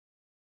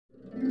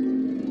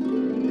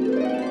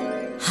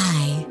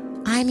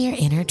I'm your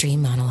inner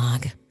dream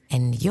monologue,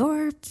 and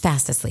you're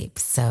fast asleep,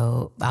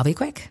 so I'll be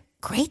quick.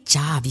 Great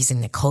job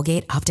using the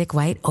Colgate Optic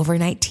White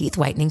Overnight Teeth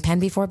Whitening Pen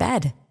before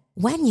bed.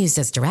 When used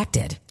as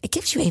directed, it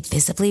gives you a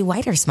visibly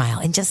whiter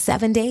smile in just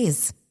 7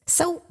 days.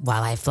 So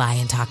while I fly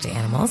and talk to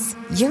animals,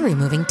 you're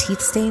removing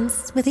teeth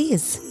stains with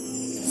ease.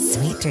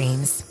 Sweet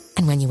dreams.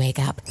 And when you wake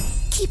up,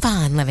 keep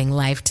on living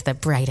life to the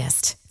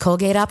brightest.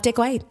 Colgate Optic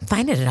White.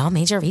 Find it at all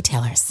major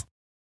retailers.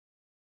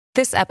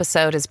 This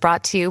episode is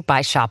brought to you by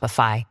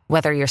Shopify.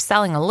 Whether you're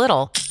selling a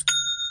little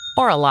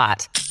or a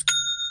lot,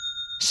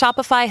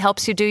 Shopify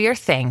helps you do your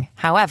thing,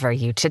 however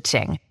you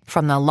cha-ching.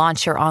 From the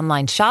launch your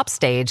online shop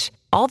stage,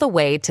 all the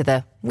way to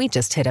the we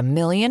just hit 1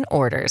 million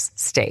orders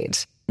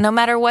stage. No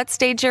matter what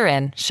stage you're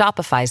in,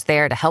 Shopify's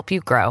there to help you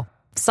grow.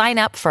 Sign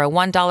up for a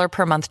 $1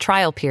 per month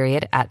trial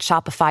period at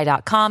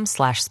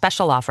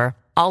shopify.com/special offer,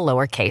 all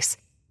lowercase.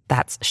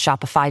 That's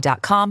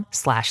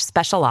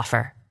shopify.com/special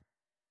offer.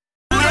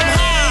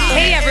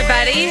 Hey,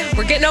 everybody.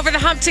 We're getting over the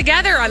hump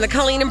together on the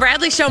Colleen and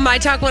Bradley Show, My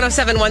Talk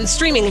 1071,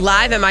 streaming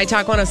live at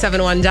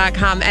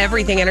mytalk1071.com,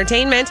 everything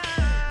entertainment.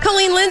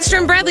 Colleen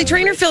Lindstrom, Bradley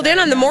Traynor filled in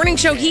on the morning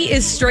show. He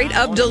is straight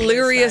up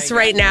delirious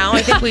right now.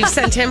 I think we've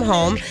sent him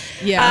home.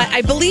 Yeah.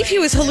 I believe he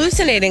was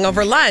hallucinating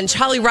over lunch.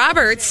 Holly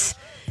Roberts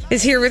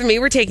is here with me.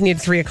 We're taking you to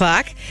 3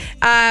 o'clock.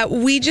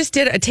 We just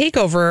did a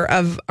takeover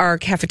of our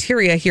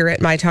cafeteria here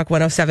at My Talk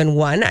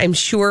 1071. I'm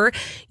sure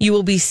you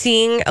will be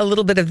seeing a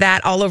little bit of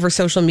that all over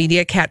social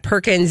media. Kat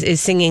Perkins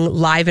is singing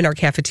live in our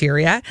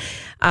cafeteria.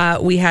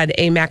 We had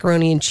a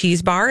macaroni and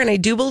cheese bar, and I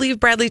do believe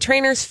Bradley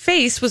Traynor's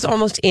face was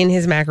almost in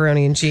his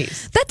macaroni and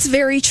cheese. That's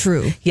very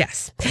true.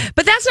 Yes.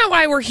 But that's not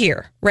why we're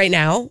here right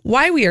now.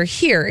 Why we are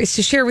here is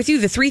to share with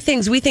you the 3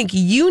 things we think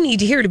you need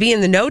to hear to be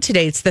in the know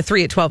today. It's the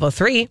 3 at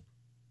 12:03.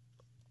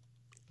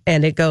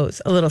 And it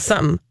goes a little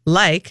something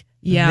like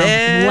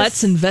this.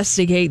 Let's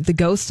investigate the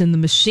ghost in the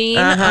machine.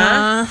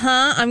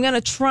 I'm going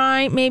to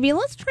try,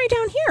 let's try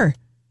down here.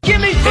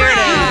 Give me 3.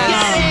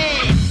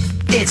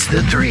 It's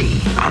the 3.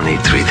 I'll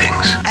need 3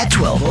 things. At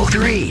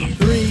 12:03.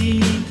 3,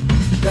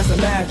 that's a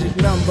magic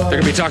number. They're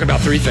going to be talking about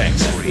 3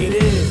 things. Yes,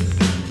 it is.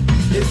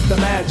 It's the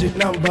magic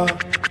number.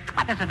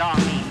 What does it all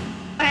mean?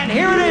 And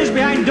here it is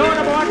behind door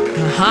number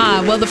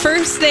 1. Well, the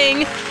first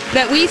thing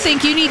that we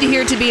think you need to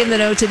hear to be in the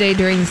know today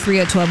during the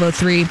 3 at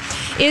 12:03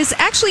 is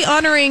actually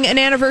honoring an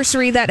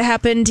anniversary that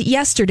happened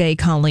yesterday,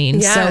 Colleen.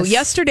 Yes. So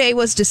yesterday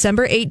was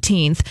December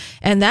 18th,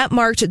 and that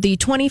marked the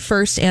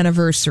 21st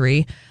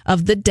anniversary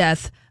of the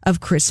death of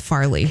Chris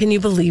Farley. Can you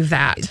believe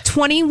that?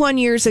 21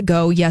 years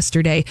ago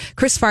yesterday,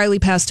 Chris Farley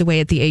passed away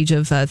at the age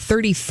of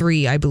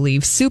 33, I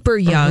believe. Super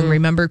young.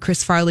 Remember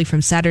Chris Farley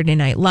from Saturday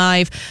Night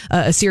Live,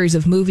 a series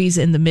of movies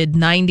in the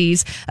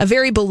mid-90s, a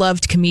very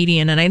beloved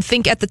comedian. And I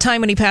think at the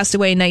time when he passed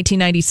away in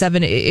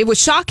 1997, it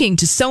was shocking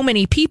to so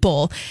many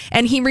people.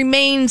 And he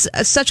remains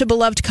such a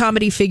beloved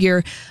comedy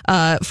figure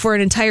for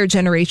an entire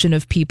generation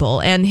of people.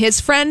 And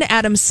his friend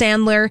Adam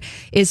Sandler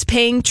is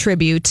paying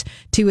tribute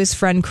to his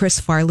friend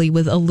Chris Farley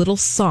with a little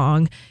song,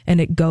 and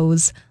it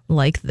goes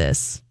like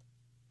this.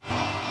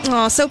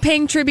 So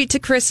paying tribute to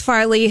Chris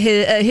Farley,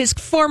 his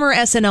former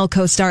SNL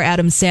co-star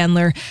Adam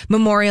Sandler,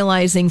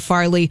 memorializing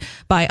Farley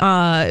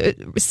by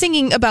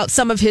singing about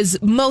some of his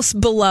most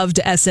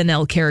beloved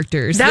SNL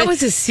characters. That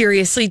was a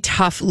seriously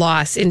tough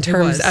loss in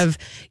terms of,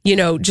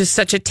 just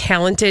such a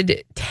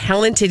talented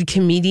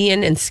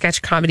comedian and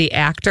sketch comedy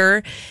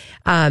actor.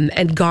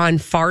 And gone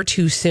far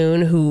too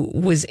soon, who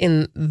was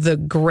in the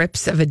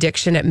grips of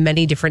addiction at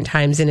many different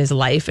times in his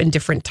life and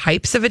different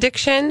types of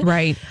addiction.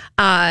 Right.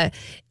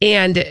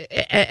 And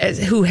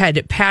who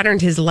had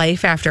patterned his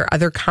life after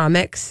other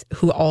comics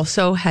who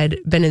also had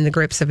been in the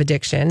grips of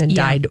addiction and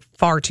died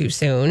far too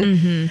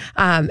soon.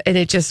 And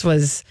it just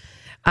was,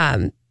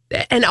 and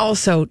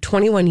also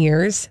 21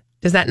 years.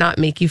 Does that not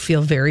make you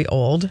feel very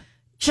old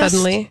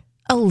suddenly?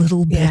 A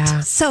little bit. Yeah.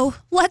 So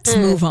let's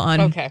move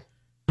on. Okay.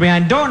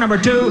 Behind door number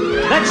 2,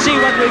 let's see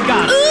what we've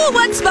got. Ooh,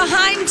 what's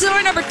behind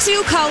door number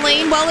 2,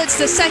 Colleen? Well, it's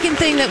the second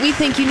thing that we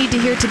think you need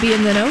to hear to be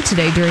in the know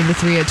today during the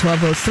 3 at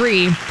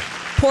 12:03.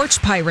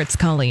 Porch pirates,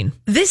 Colleen.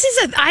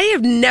 I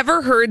have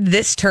never heard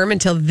this term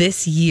until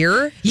this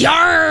year.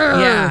 Yarr!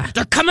 Yeah.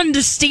 They're coming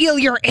to steal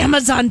your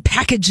Amazon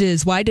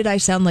packages. Why did I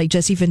sound like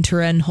Jesse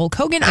Ventura and Hulk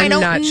Hogan? I don't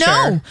not know.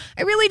 sure.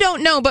 I really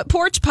don't know. But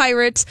porch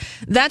pirates,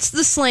 that's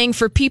the slang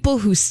for people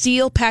who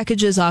steal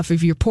packages off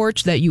of your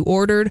porch that you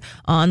ordered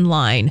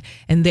online.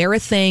 And they're a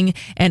thing,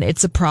 and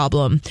it's a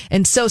problem.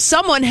 And so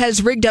someone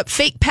has rigged up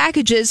fake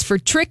packages for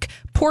trick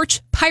porch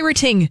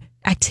pirating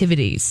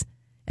activities.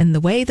 And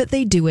the way that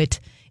they do it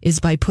is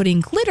by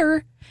putting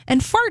glitter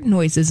and fart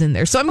noises in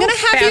there. So I'm going to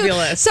have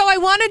fabulous. So I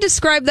want to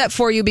describe that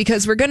for you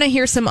because we're going to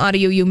hear some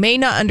audio. You may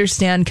not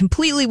understand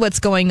completely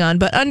what's going on,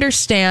 but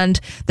understand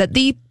that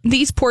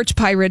these porch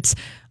pirates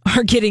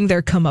are getting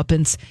their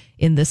comeuppance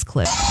in this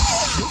clip.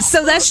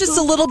 So that's just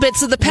a little bit.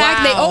 So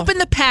they open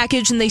the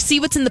package and they see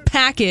what's in the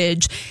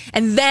package,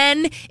 and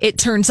then it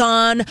turns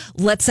on,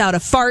 lets out a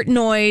fart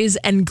noise,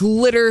 and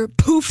glitter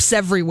poofs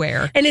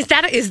everywhere. And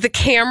is the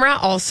camera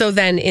also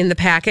then in the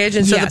package?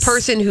 And so Yes. the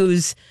person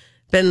who's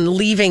been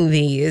leaving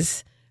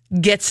these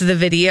gets the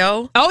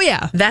video. Oh,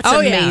 yeah. That's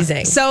amazing.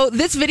 Yeah. So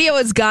this video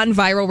has gone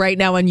viral right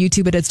now on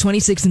YouTube. It has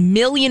 26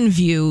 million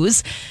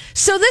views.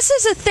 So this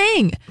is a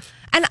thing.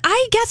 And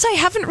I guess I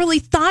haven't really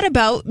thought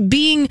about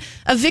being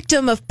a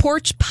victim of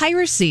porch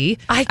piracy.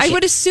 I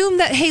would assume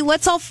that, hey,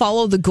 let's all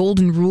follow the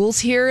golden rules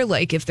here.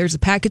 Like if there's a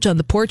package on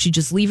the porch, you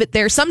just leave it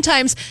there.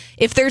 Sometimes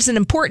if there's an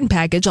important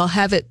package, I'll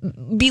have it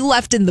be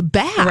left in the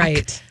back.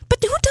 Right. But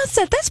who does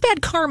that? That's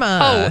bad karma.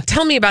 Oh,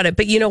 tell me about it.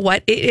 But you know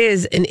what? It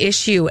is an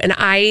issue. And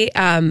I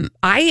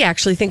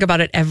actually think about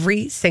it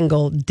every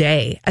single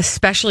day,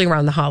 especially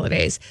around the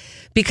holidays,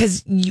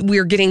 because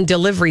we're getting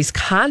deliveries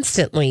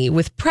constantly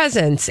with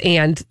presents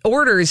and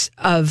orders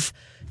of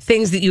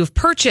things that you have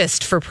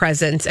purchased for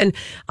presents. And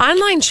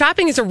online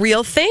shopping is a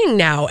real thing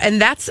now.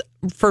 And that's,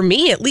 for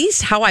me, at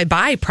least how I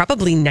buy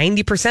probably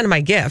 90% of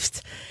my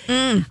gifts.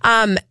 And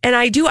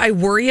I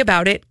worry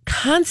about it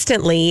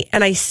constantly.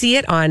 And I see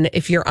it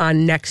if you're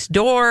on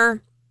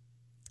Nextdoor,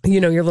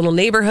 your little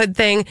neighborhood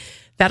thing,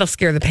 that'll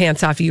scare the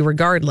pants off you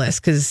regardless,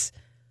 because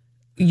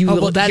you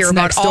hear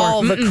about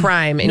all the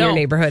crime in your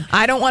neighborhood.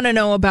 I don't want to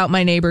know about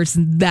my neighbors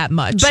that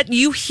much. But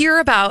you hear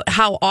about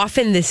how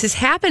often this is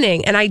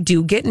happening, and I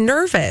do get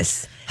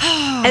nervous.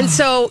 And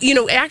so,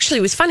 actually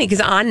it was funny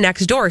because on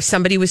Nextdoor,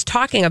 somebody was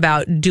talking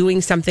about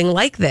doing something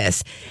like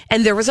this.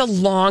 And there was a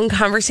long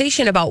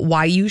conversation about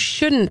why you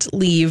shouldn't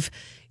leave,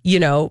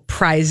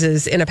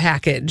 prizes in a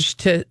package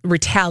to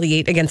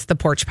retaliate against the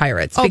porch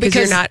pirates. Because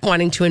you're not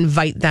wanting to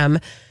invite them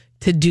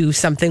to do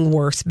something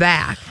worse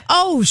back.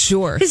 Oh,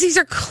 sure. Because these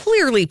are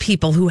clearly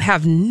people who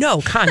have no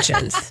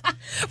conscience.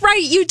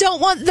 Right. You don't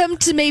want them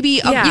to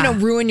maybe,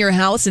 ruin your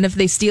house. And if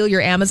they steal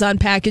your Amazon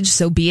package,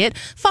 so be it.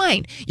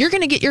 Fine. You're going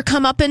to get your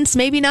comeuppance.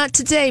 Maybe not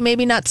today,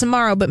 maybe not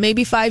tomorrow, but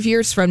maybe 5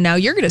 years from now.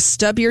 You're going to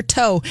stub your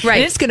toe. Right.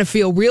 And it's going to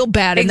feel real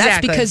bad. And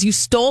that's because you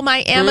stole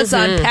my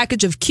Amazon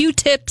package of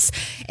Q-tips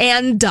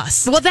and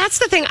dust. Well, that's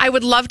the thing. I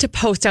would love to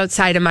post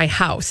outside of my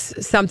house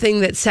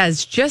something that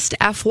says, just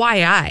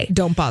FYI.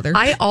 Don't bother.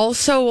 I also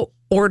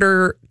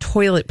order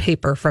toilet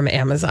paper from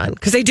Amazon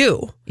because I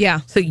do. Yeah.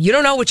 So you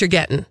don't know what you're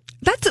getting.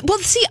 That's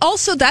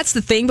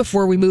the thing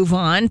before we move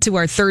on to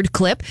our third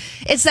clip.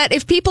 It's that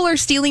if people are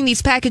stealing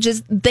these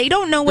packages, they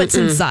don't know what's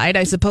inside.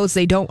 I suppose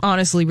they don't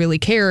honestly really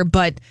care,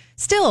 but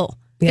still,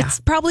 it's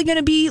probably going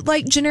to be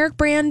like generic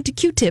brand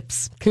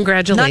Q-tips.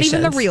 Congratulations. Not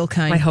even the real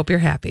kind. I hope you're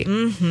happy.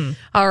 Mm-hmm.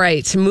 All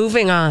right,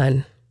 moving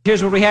on.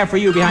 Here's what we have for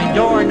you behind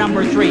door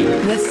number 3.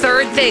 The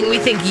third thing we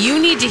think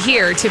you need to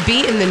hear to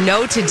be in the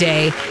know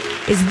today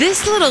is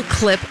this little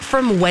clip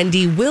from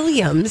Wendy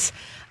Williams.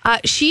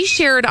 She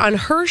shared on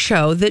her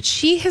show that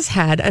she has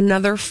had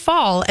another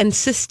fall and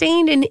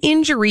sustained an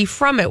injury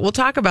from it. We'll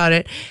talk about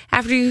it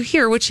after you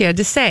hear what she had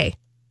to say.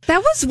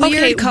 That was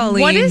weird,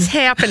 Colleen. What is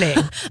happening?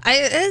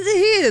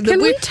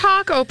 Can we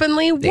talk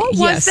openly? What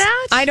was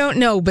that? I don't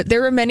know, but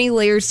there were many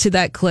layers to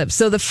that clip.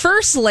 So the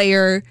first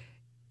layer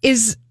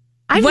is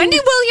Wendy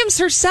Williams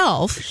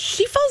herself.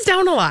 She falls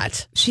down a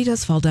lot. She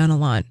does fall down a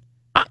lot.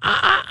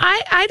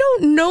 I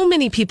don't know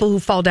many people who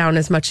fall down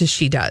as much as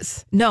she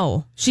does.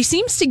 No, she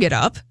seems to get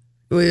up.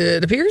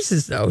 It appears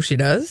as though she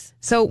does.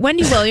 So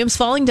Wendy Williams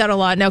falling down a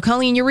lot. Now,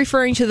 Colleen, you're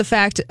referring to the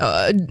fact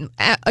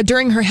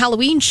during her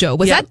Halloween show.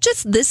 Was that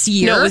just this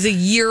year? No, it was a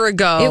year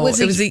ago.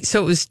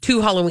 It was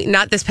 2 Halloween,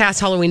 not this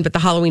past Halloween, but the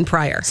Halloween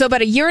prior. So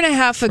about a year and a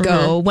half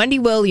ago, Wendy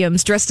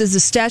Williams, dressed as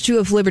the Statue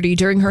of Liberty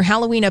during her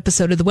Halloween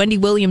episode of the Wendy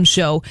Williams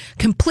Show,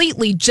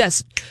 completely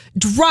just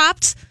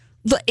dropped.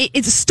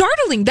 It's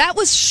startling. That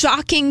was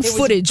shocking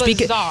footage.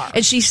 Bizarre.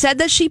 And she said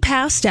that she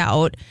passed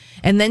out,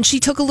 and then she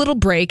took a little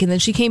break, and then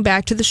she came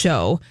back to the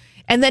show.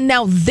 And then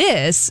now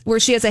this, where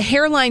she has a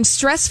hairline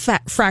stress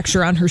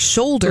fracture on her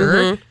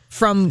shoulder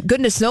from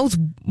goodness knows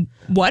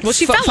what. Well,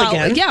 she fell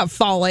again. Yeah,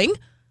 falling.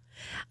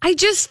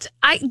 There's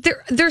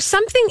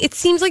something, it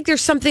seems like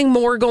there's something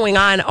more going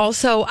on.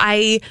 Also,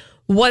 I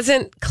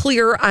wasn't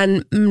clear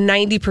on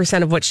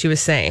 90% of what she was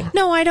saying.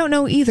 No, I don't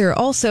know either.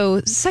 Also,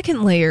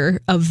 second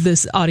layer of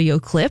this audio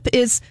clip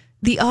is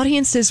the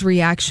audience's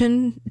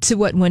reaction to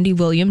what Wendy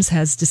Williams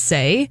has to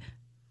say.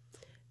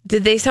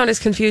 Did they sound as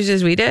confused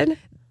as we did?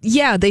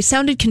 Yeah, they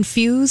sounded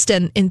confused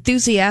and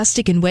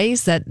enthusiastic in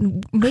ways that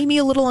made me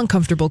a little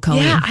uncomfortable,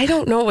 Colleen. Yeah, I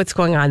don't know what's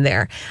going on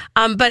there.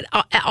 But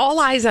all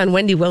eyes on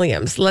Wendy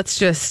Williams. Let's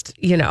just,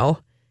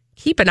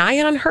 keep an eye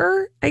on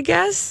her, I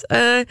guess.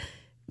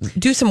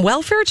 Do some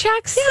welfare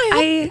checks. Yeah,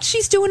 I hope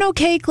she's doing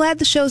okay. Glad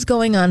the show's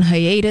going on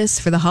hiatus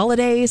for the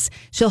holidays.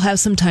 She'll have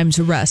some time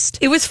to rest.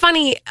 It was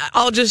funny.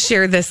 I'll just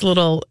share this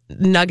little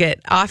nugget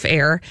off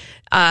air.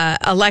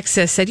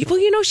 Alexis said,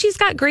 well, she's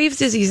got Graves'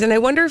 disease, and I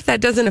wonder if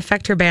that doesn't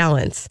affect her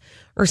balance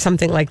or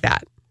something like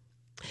that.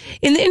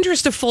 In the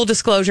interest of full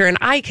disclosure, and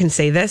I can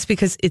say this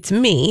because it's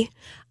me,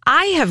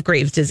 I have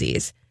Graves'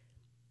 disease.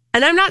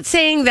 And I'm not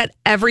saying that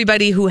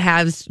everybody who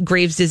has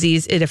Graves'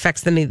 disease, it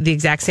affects them the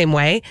exact same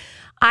way.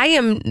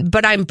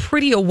 But I'm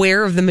pretty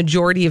aware of the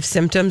majority of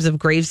symptoms of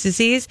Graves'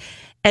 disease,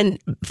 and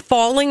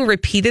falling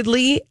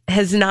repeatedly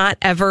has not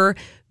ever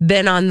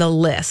been on the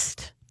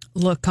list.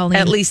 Look, Colleen,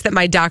 at least that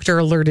my doctor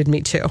alerted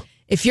me to.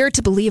 If you're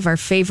to believe our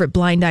favorite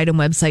blind item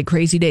website,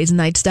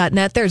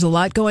 crazydaysandnights.net, there's a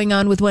lot going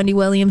on with Wendy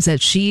Williams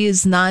that she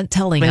is not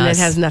telling us. And it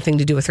has nothing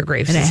to do with her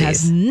Graves' disease. And it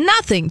has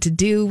nothing to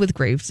do with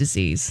Graves'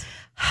 disease.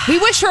 We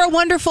wish her a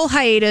wonderful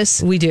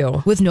hiatus. We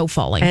do. With no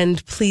falling.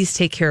 And please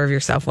take care of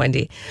yourself,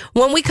 Wendy.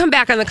 When we come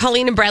back on the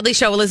Colleen and Bradley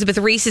Show, Elizabeth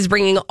Reese is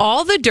bringing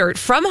all the dirt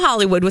from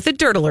Hollywood with a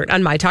Dirt Alert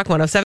on My Talk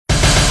 107.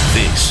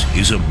 This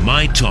is a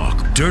My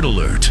Talk Dirt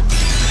Alert.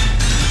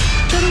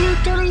 Dirt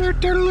alert, dirt alert,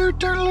 dirt alert,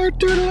 dirt alert,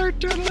 dirt alert,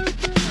 dirt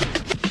alert.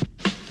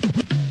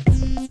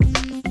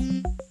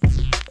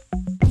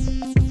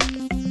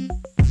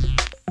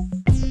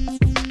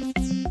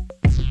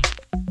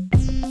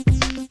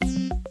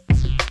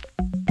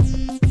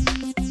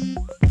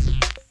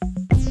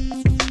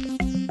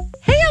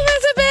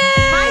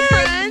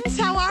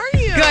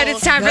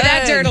 It's time for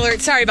that Dirt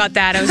Alert. Sorry about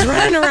that. I was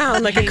running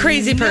around like a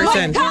crazy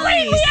person.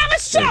 Colleen, we have a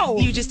show.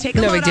 You just take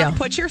a No load big deal. up,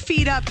 put your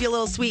feet up, you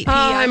little sweet pea.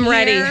 I'm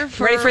ready.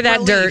 Ready for that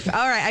relief. dirt.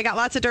 All right, I got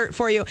lots of dirt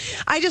for you.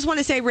 I just want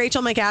to say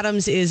Rachel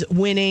McAdams is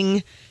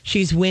winning.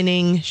 She's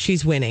winning.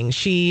 She's winning.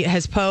 She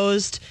has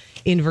posed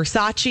in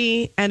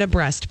Versace and a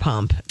breast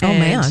pump. Oh,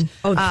 man.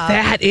 Oh,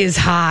 that is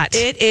hot.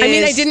 It is. I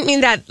mean, I didn't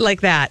mean that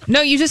like that. No,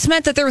 you just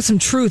meant that there was some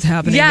truth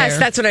happening Yes, there.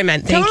 that's what I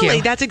meant. Thank Totally.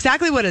 you. That's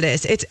exactly what it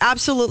is. It's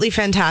absolutely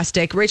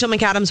fantastic. Rachel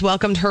McAdams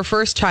welcomed her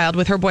first child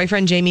with her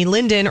boyfriend, Jamie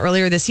Linden,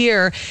 earlier this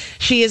year.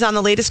 She is on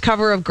the latest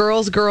cover of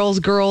Girls, Girls,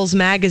 Girls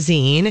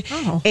magazine.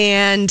 Oh.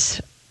 And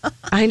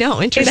I know,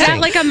 Is interesting. that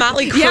like a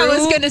Motley Crue Yeah, I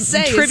was going to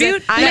say.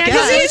 tribute I magazine?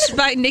 guess. Published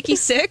by Nikki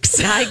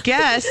Sixx. I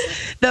guess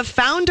the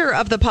founder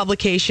of the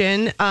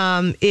publication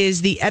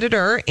is the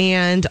editor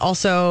and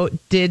also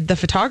did the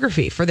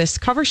photography for this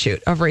cover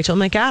shoot of Rachel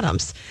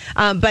McAdams.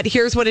 But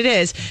here's what it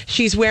is.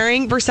 She's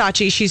wearing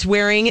Versace. She's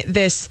wearing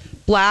this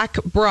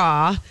black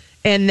bra.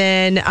 And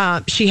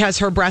then she has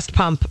her breast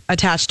pump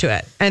attached to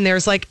it. And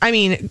there's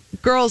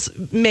girls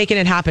making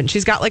it happen.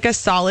 She's got like a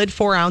solid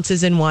 4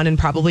 ounces in one and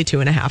probably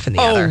 2.5 in the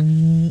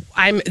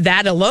other.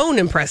 That alone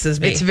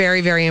impresses me. It's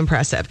very, very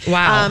impressive.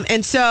 Wow.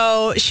 And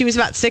so she was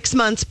about 6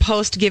 months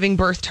post giving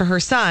birth to her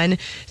son.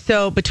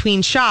 So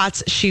between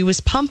shots, she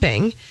was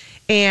pumping.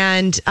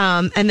 And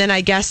then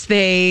I guess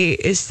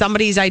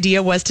somebody's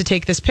idea was to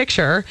take this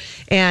picture.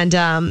 And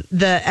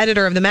the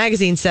editor of the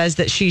magazine says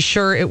that she's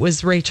sure it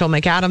was Rachel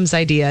McAdams'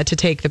 idea to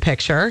take the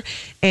picture.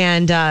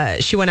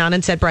 And she went on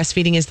and said,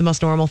 breastfeeding is the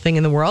most normal thing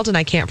in the world. And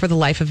I can't for the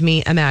life of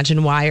me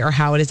imagine why or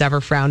how it is ever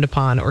frowned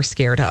upon or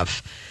scared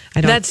of.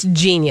 That's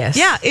genius.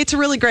 Yeah, it's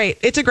really great.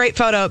 It's a great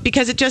photo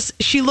because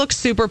she looks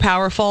super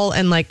powerful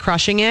and like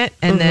crushing it.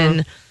 And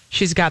then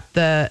she's got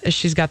the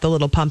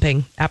little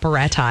pumping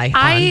apparati.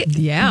 I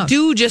Yeah.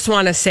 do just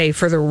want to say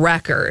for the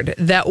record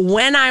that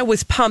when I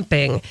was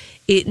pumping,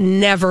 it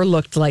never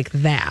looked like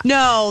that.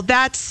 No,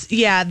 that's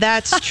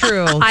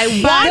true.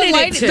 I wanted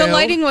it to. The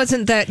lighting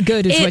wasn't that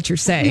good, is what you're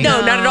saying.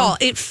 No, not at all.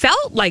 It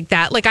felt like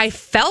that. Like I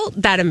felt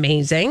that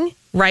amazing,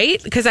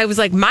 right? Because I was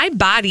like, my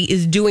body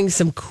is doing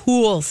some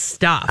cool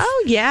stuff.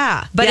 Oh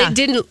yeah, But yeah. it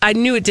didn't. I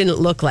knew it didn't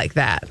look like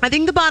that. I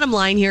think the bottom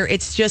line here,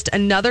 it's just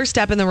another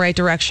step in the right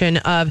direction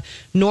of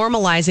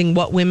normalizing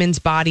what women's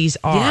bodies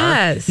are,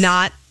 Yes.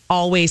 not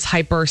always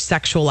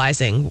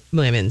hypersexualizing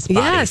women's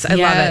bodies. Yes, I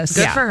love it.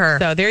 Good for her.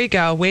 So there you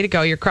go. Way to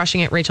go. You're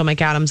crushing it, Rachel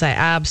McAdams. I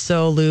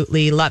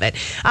absolutely love it.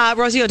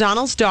 Rosie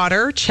O'Donnell's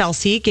daughter,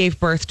 Chelsea, gave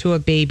birth to a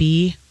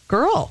baby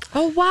girl.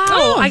 Oh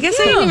wow! I guess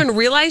I didn't even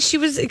realize she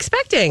was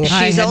expecting. She's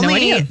had no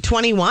only idea.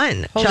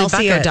 21, Holy Chelsea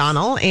buckets.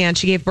 O'Donnell, and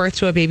she gave birth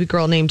to a baby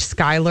girl named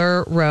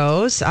Skylar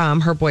Rose.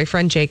 Her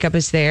boyfriend, Jacob,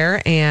 is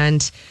there,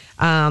 and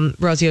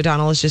Rosie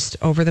O'Donnell is just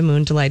over the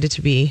moon, delighted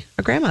to be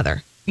a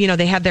grandmother. You know,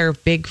 they had their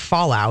big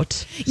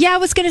fallout. Yeah, I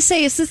was going to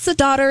say, is this the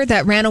daughter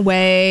that ran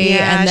away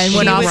and then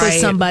went she off was- with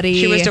somebody?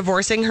 She was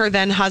divorcing her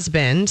then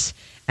husband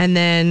and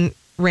then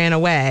ran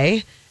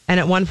away. And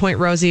at one point,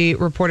 Rosie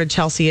reported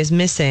Chelsea as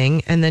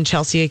missing, and then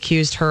Chelsea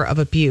accused her of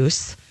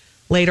abuse.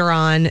 Later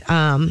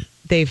on,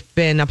 they've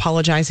been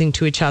apologizing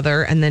to each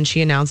other, and then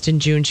she announced in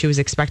June she was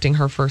expecting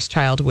her first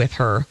child with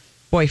her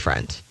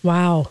boyfriend.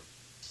 Wow.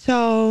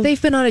 So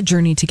They've been on a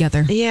journey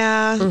together.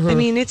 yeah, I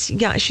mean,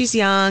 she's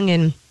young,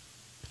 and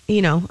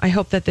you know, I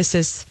hope that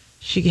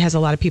she has a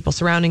lot of people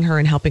surrounding her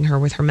and helping her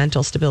with her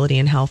mental stability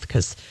and health,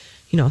 because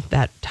you know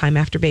that time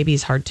after baby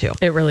is hard too.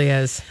 It really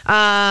is.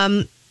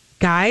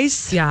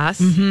 Guys, Yes.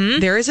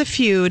 there is a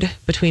feud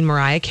between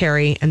Mariah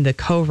Carey and the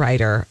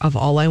co-writer of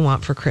All I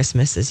Want for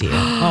Christmas Is You.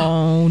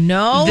 Oh,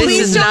 no. This Please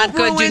is don't not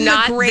good. Do ruin the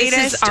not. This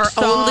greatest is our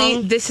song.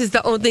 only. This is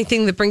the only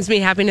thing that brings me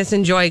happiness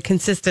and joy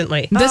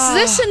consistently. Does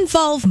this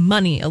involve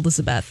money,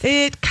 Elizabeth?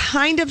 It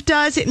kind of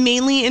does. It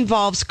mainly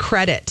involves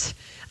credit.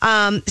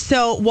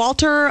 So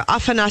Walter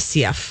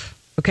Afanasieff.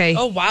 Okay.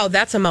 Oh wow,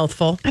 that's a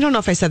mouthful. I don't know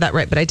if I said that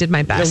right, but I did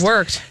my best. It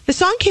worked. The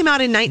song came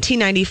out in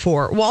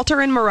 1994. Walter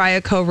and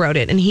Mariah co-wrote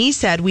it, and he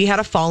said, "We had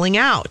a falling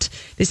out."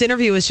 This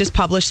interview was just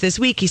published this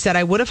week. He said,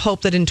 "I would have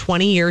hoped that in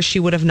 20 years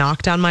she would have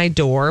knocked on my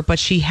door, but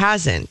she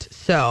hasn't.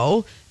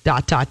 So, ...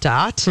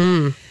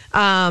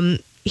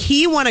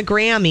 He won a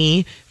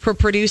Grammy for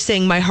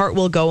producing My Heart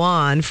Will Go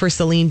On for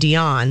Celine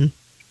Dion.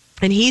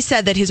 And he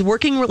said that his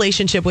working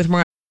relationship with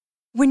Mariah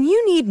When you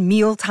need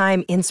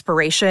mealtime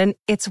inspiration,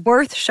 it's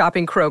worth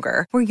shopping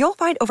Kroger, where you'll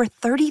find over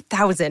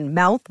 30,000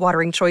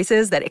 mouth-watering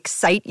choices that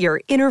excite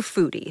your inner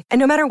foodie. And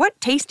no matter what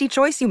tasty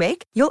choice you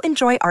make, you'll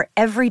enjoy our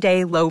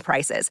everyday low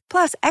prices,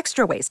 plus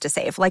extra ways to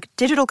save, like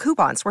digital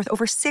coupons worth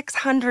over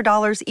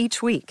 $600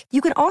 each week.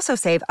 You can also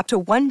save up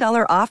to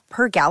 $1 off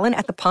per gallon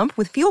at the pump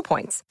with fuel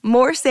points.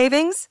 More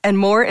savings and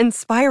more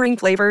inspiring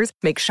flavors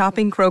make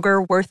shopping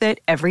Kroger worth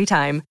it every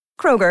time.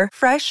 Kroger,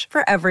 fresh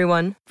for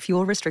everyone.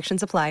 Fuel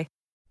restrictions apply.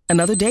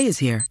 Another day is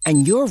here,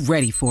 and you're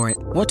ready for it.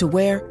 What to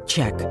wear?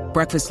 Check.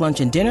 Breakfast, lunch,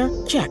 and dinner?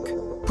 Check.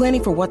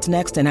 Planning for what's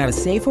next and how to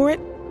save for it?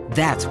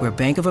 That's where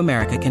Bank of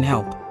America can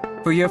help.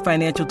 For your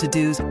financial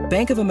to-dos,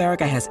 Bank of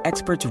America has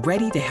experts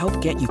ready to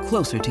help get you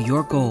closer to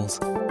your goals.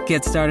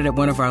 Get started at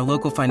one of our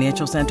local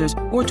financial centers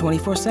or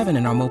 24/7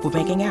 in our mobile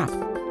banking app.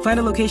 Find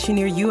a location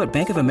near you at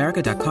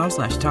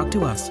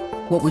bankofamerica.com/talktous.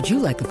 What would you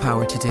like the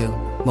power to do?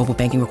 Mobile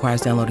banking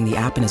requires downloading the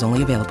app and is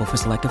only available for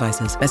select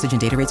devices. Message and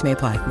data rates may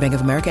apply. Bank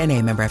of America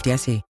N.A., member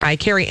FDIC.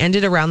 Carrie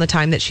ended around the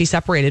time that she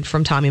separated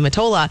from Tommy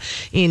Mottola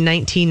in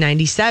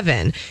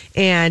 1997.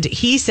 And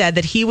he said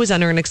that he was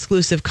under an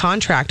exclusive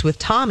contract with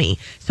Tommy.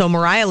 So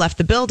Mariah left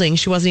the building.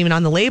 She wasn't even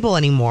on the label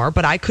anymore,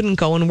 but I couldn't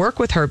go and work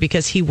with her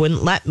because he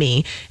wouldn't let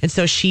me. And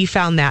so she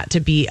found that to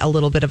be a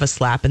little bit of a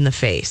slap in the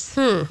face.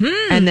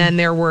 And then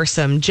there were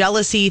some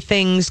jealousy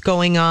things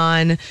going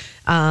on.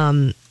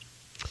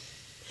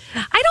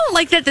 I don't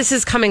like that this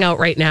is coming out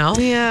right now.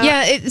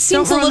 Yeah, it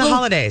seems Don't a ruin little the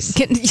holidays.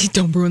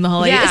 Don't ruin the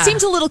holidays. Yeah. It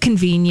seems a little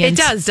convenient. It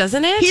does,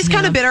 doesn't it? He's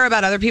kind of bitter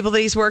about other people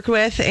that he's worked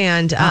with.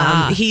 And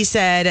he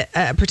said,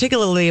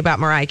 particularly about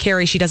Mariah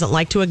Carey, she doesn't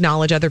like to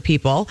acknowledge other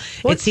people.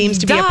 Well, it seems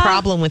to be a duh.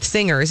 problem with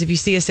singers. If you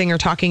see a singer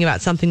talking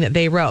about something that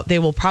they wrote, they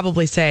will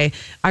probably say,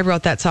 I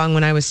wrote that song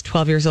when I was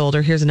 12 years old,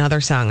 or here's another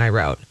song I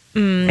wrote.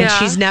 And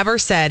she's never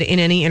said in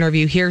any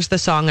interview, here's the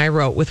song I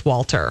wrote with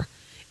Walter.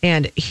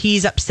 And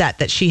he's upset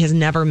that she has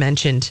never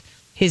mentioned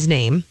his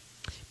name,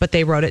 but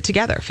they wrote it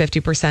together.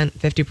 50%,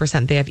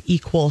 50%. They have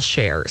equal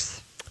shares.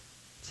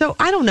 So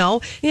I don't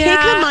know. Take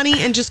the money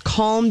and just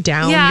calm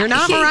down. Yeah, You're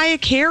not Mariah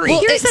Carey.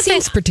 Well, Here's it the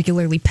seems thing.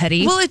 particularly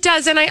petty. Well, it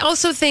does, and I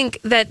also think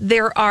that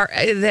there are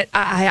that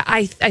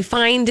I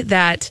find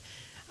that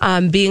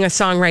being a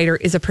songwriter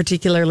is a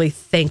particularly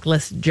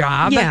thankless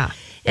job. Yeah.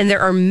 And there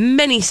are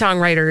many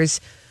songwriters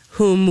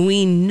whom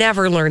we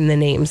never learn the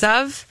names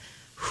of,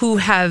 who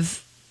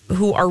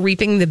are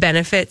reaping the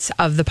benefits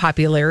of the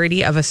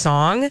popularity of a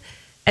song,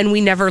 and we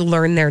never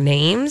learn their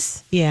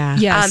names. Yeah.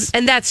 Yes.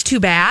 And that's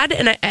too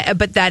bad.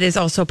 But that is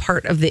also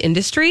part of the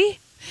industry.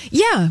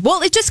 Yeah,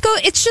 well,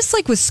 it's just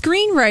like with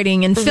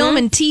screenwriting and film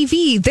and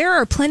TV. There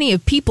are plenty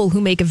of people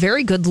who make a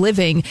very good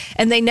living,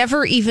 and they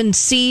never even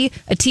see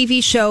a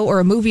TV show or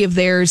a movie of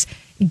theirs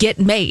get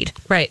made.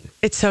 Right.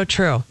 It's so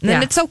true.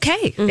 And it's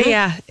okay.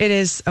 Yeah, it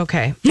is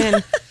okay.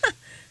 And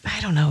I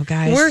don't know,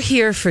 guys. We're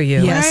here for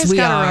you. Yes, Mariah's we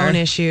got are. her own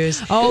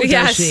issues. Oh,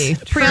 Yes. does she?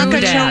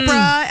 Priyanka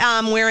that.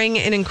 Chopra wearing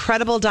an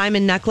incredible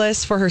diamond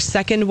necklace for her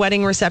second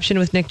wedding reception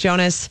with Nick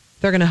Jonas.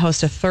 They're going to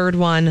host a third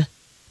one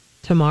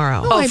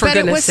tomorrow. Oh, I for bet it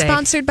goodness was sake.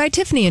 sponsored by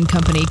Tiffany and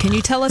Company. Can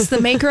you tell us the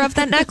maker of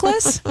that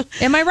necklace?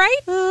 Am I right?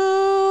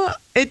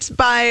 It's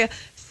by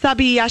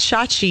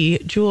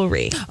Sabyasachi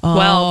Jewelry.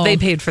 Well, they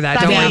paid for that.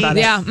 Don't worry about it.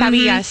 Yeah.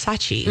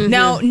 Sabyasachi.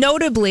 Now,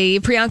 notably,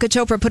 Priyanka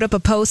Chopra put up a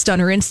post on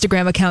her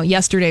Instagram account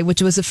yesterday,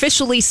 which was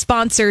officially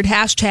sponsored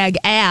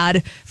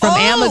 #ad from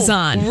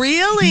Amazon.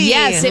 Really?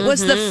 Yes, it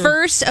was the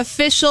first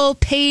official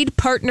paid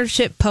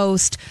partnership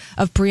post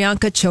of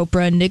Priyanka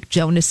Chopra and Nick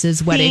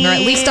Jonas's wedding, or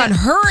at least on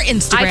her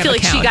Instagram I feel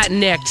like account. she got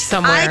nicked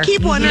somewhere. I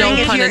keep wondering No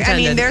if pun you're.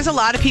 intended. there's a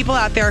lot of people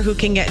out there who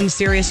can get in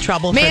serious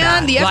trouble for that.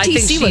 Man, the Well, I think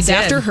FTC she was did.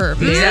 after her.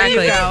 There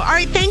Exactly. you go. All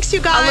right, thanks,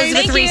 you guys.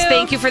 Elizabeth Reese,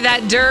 thank you for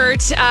that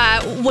dirt.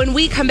 When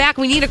we come back,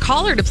 we need a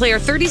caller to play our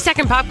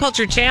 30-second pop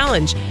culture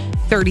challenge.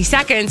 30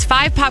 seconds,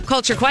 5 pop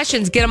culture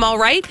questions. Get them all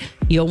right.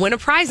 You'll win a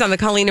prize on the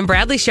Colleen and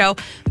Bradley Show.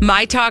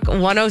 My Talk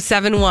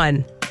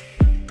 1071.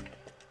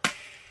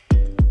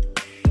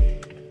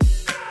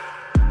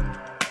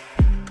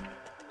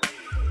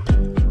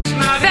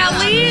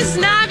 Feliz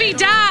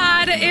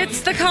Navidad.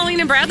 It's the Colleen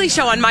and Bradley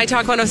Show on My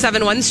Talk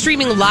 1071,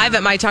 streaming live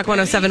at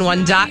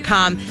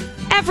MyTalk1071.com.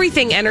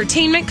 Everything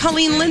Entertainment.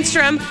 Colleen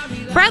Lindstrom.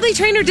 Bradley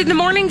Traynor did the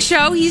morning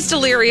show. He's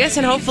delirious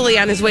and hopefully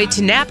on his way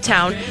to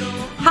Naptown.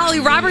 Holly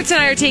Roberts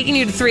and I are taking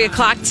you to 3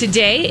 o'clock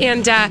today.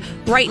 And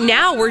right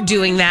now we're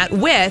doing that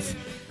with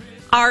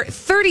our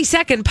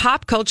 30-second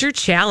pop culture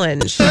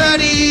challenge.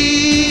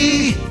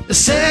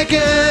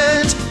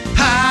 30-second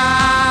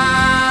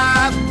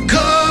pop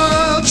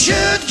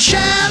culture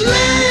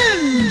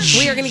challenge.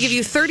 We are going to give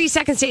you 30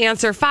 seconds to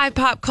answer 5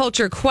 pop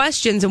culture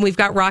questions. And we've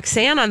got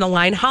Roxanne on the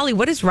line. Holly,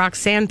 what is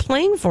Roxanne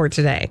playing for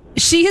today?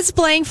 She is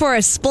playing for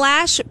a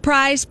Splash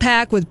prize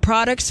pack with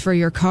products for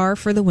your car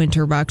for the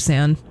winter,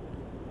 Roxanne.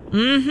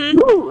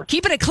 Mm-hmm.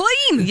 Keeping it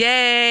clean.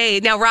 Yay.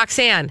 Now,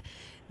 Roxanne,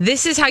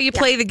 this is how you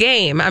play the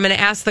game. I'm going to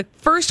ask the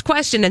first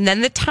question and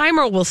then the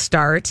timer will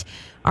start.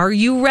 Are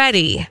you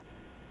ready?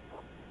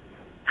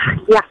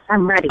 Yes,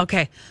 I'm ready.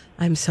 Okay.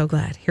 I'm so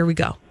glad. Here we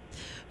go.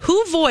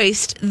 Who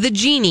voiced the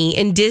genie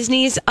in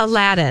Disney's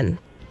Aladdin?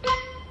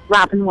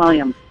 Robin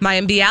Williams.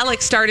 Mayim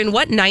Bialik starred in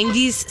what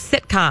 90s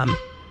sitcom?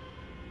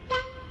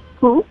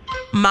 Who?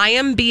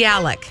 Mayim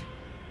Bialik.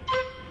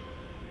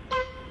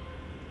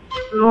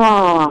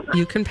 Oh,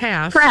 You can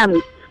pass.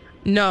 Friends.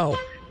 No.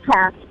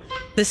 Pass.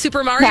 The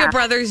Super Mario Pass.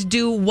 Brothers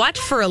do what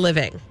for a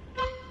living?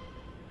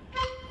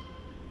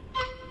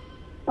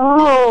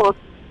 Oh.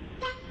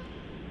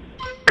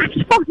 I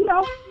don't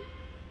know.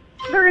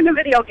 They're in a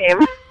video game.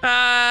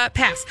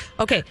 Pass.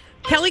 Okay.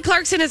 Kelly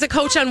Clarkson is a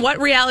coach on what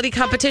reality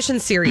competition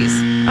series?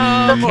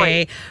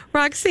 Okay.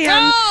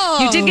 Roxanne,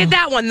 you did get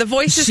that one. The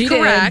voice is She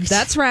correct. did.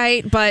 That's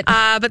right, but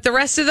the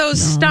rest of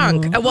those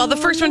stunk. Well, the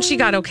first one she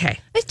got okay.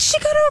 she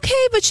got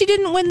okay, but she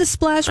didn't win the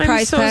splash I'm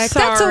prize so pack.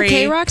 That's sorry.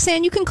 okay,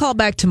 Roxanne. You can call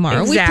back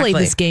tomorrow. Exactly. We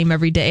play this game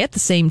every day at the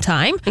same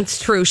time. It's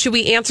true. Should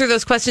we answer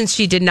those questions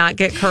she did not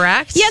get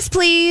correct? Yes,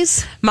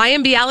 please.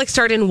 Mayim Bialik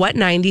starred in what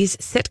 90s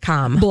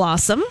sitcom?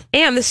 Blossom.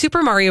 And the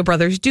Super Mario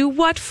Brothers do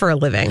what for a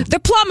living? The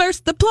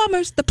plumbers, the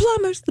plumbers, the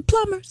plumbers, the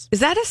plumbers. Is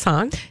that a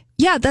song?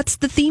 Yeah, that's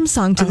the theme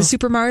song to the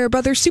Super Mario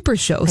Brothers Super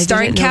Show,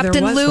 starring didn't know there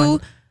Captain was Lou.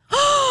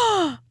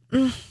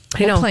 one. I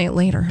know. We'll play it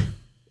later.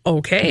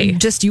 Okay.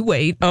 Just you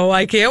wait. Oh,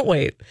 I can't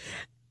wait.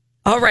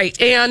 All right.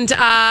 And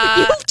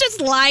You just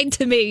lied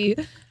to me.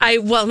 I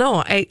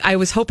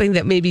was hoping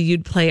that maybe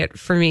you'd play it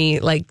for me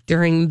like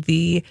during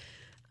the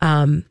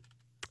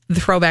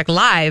Throwback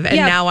Live, and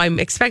Yeah. now I'm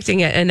expecting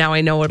it, and now I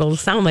know what it'll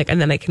sound like,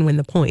 and then I can win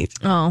the point.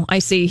 Oh, I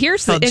see.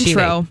 Here's the Called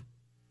intro.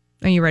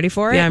 Are you ready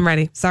for it? Yeah, I'm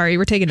ready. Sorry,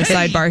 we're taking a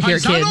sidebar here,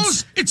 Paisanos,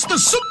 kids. It's the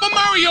Super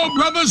Mario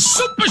Brothers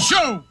Super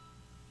Show.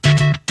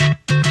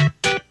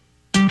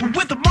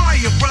 With the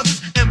Mario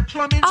Brothers and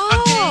plumbing's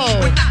a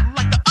game. We're not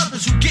like the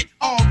others who get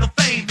all the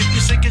fame. If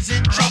your sink is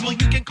in trouble,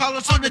 you can call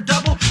us on the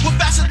double. We're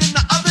faster than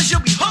the others,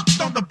 you'll be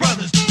hooked on the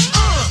brothers.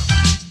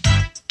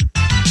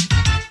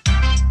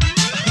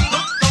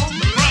 Hooked on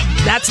the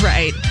brothers. That's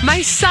right.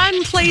 My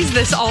son plays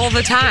this all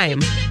the time.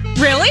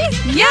 Really?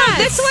 Yeah.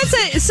 Yes.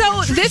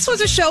 This was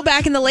a show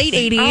back in the late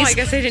 80s. Oh, I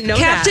guess I didn't know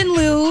Captain that.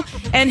 Lou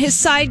and his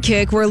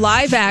sidekick were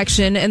live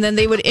action, and then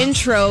they would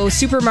intro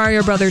Super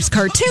Mario Brothers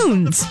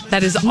cartoons.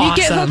 That is And awesome. you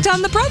get hooked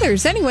on the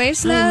brothers.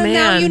 Anyways, now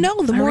man. you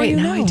know. The All more right, you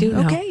now know. I do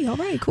know. Okay, all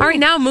right, cool. All right,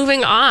 now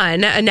moving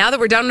on. Now that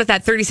we're done with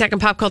that 30-second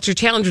pop culture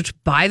challenge, which,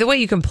 by the way,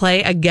 you can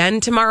play again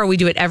tomorrow. We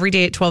do it every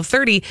day at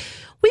 12:30.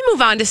 We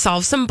move on to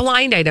solve some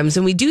blind items,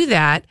 and we do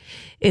that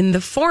in the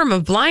form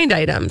of blind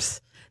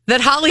items that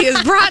Holly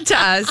has brought to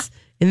us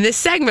in this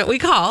segment we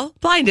call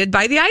Blinded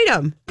by the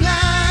Item.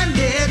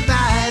 Blinded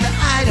by the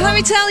item. Let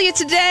me tell you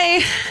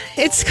today,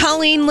 it's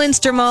Colleen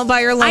Lindstrom all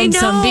by her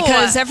lonesome know.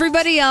 because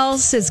everybody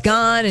else is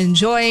gone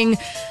enjoying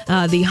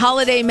the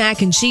holiday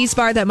mac and cheese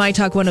bar that My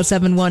Talk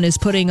 1071 is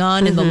putting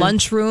on in the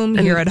lunchroom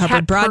here at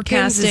Hubbard Pat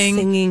Perkins is Broadcasting.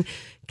 singing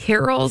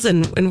carols,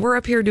 and we're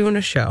up here doing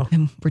a show.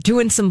 And we're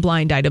doing some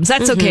blind items.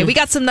 That's okay. We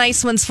got some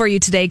nice ones for you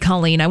today,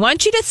 Colleen. I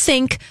want you to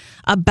think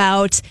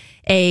about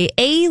a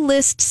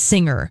A-list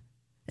singer.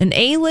 An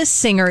A-list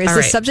singer is All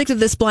the right. subject of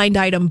this blind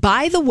item.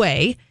 By the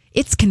way,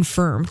 it's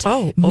confirmed.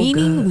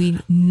 Meaning good. we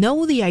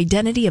know the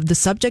identity of the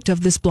subject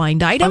of this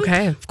blind item.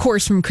 Okay. Of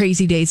course, from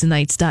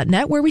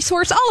crazydaysandnights.net, where we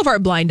source all of our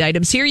blind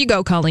items. Here you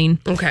go, Colleen.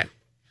 Okay.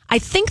 I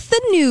think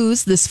the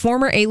news this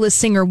former A-list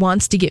singer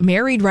wants to get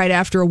married right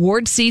after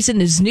award season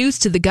is news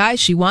to the guy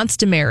she wants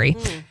to marry.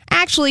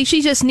 Actually,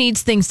 she just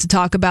needs things to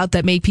talk about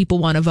that make people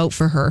want to vote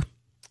for her.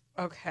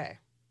 Okay.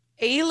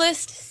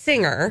 A-list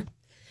singer,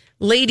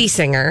 lady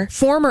singer,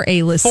 Former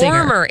A-list singer.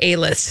 former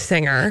A-list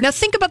singer. Now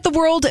think about the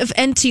world of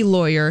NT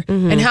Lawyer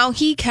and how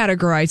he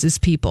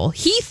categorizes people.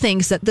 He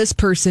thinks that this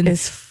person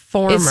is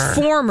former.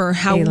 A-list.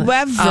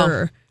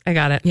 However, I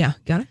got it. yeah,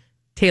 got it.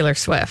 Taylor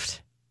Swift.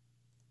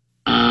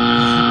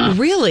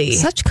 Really?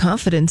 Such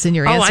confidence in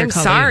your answer. I'm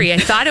Colleen. sorry. I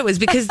thought it was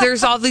because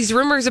there's all these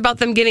rumors about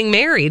them getting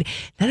married.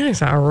 Then I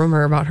saw a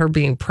rumor about her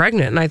being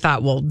pregnant, and I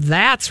thought, well,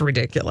 that's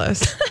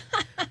ridiculous.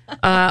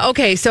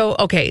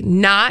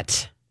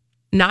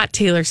 Not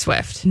Taylor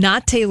Swift.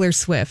 Not Taylor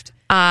Swift.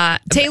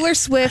 Taylor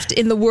Swift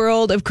in the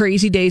world of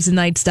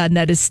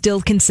crazydaysandnights.net is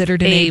still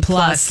considered an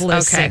A-plus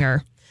list Okay.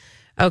 singer.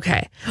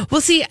 Okay.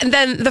 Well, see, and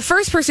then the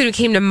first person who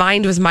came to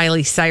mind was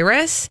Miley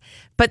Cyrus.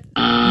 But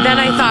then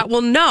I thought,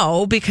 well,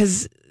 no,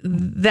 because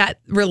that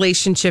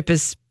relationship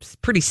is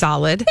pretty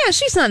solid. Yeah,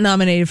 she's not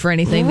nominated for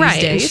anything Right.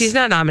 these days. She's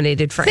not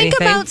nominated for Think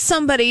anything. about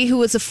somebody who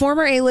was a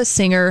former A-list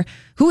singer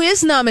who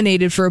is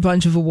nominated for a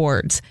bunch of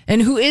awards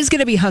and who is going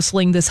to be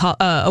hustling this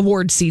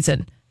award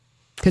season.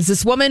 Because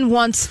this woman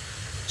wants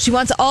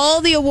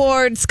all the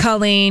awards,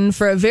 Colleen,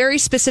 for a very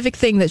specific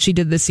thing that she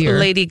did this year.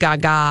 Lady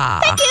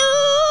Gaga. Thank you.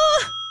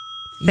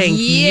 Thank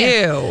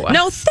you.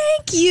 No,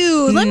 thank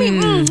you. Let me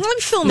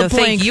fill in the blank.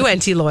 Thank you,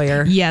 NT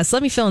Lawyer. Yes,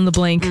 let me fill in the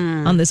blank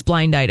on this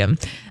blind item.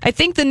 I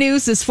think the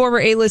news this former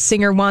A-list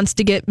singer wants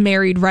to get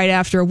married right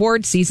after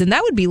award season.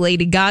 That would be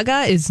Lady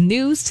Gaga is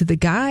news to the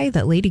guy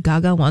that Lady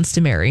Gaga wants to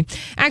marry.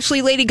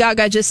 Actually, Lady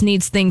Gaga just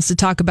needs things to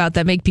talk about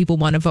that make people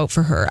want to vote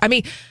for her. I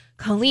mean,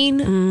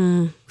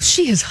 Colleen,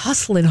 she is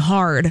hustling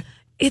hard.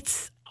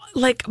 It's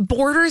like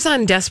borders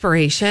on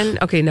desperation.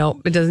 Okay,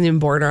 no, it doesn't even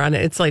border on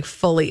it. It's like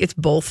it's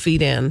both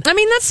feet in. I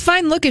mean, that's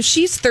fine. Look, if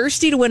she's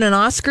thirsty to win an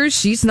Oscar,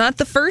 she's not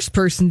the first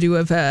person to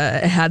have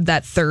had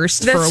that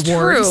thirst for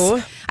awards.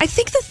 True. I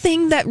think the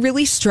thing that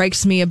really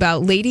strikes me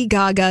about Lady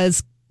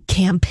Gaga's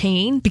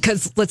campaign,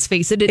 because let's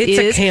face it, it's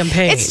a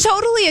campaign. It's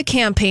totally a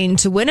campaign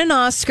to win an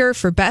Oscar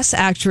for Best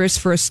Actress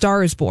for A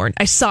Star Is Born.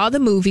 I saw the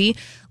movie.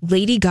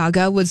 Lady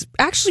Gaga was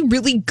actually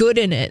really good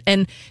in it.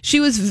 And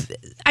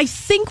I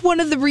think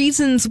one of the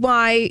reasons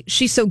why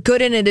she's so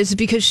good in it is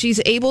because she's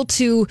able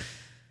to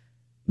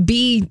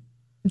be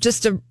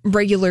just a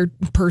regular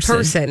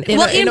person.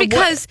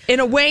 In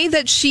a way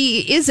that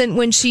she isn't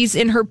when she's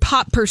in her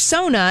pop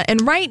persona.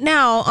 And right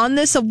now, on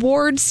this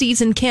award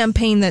season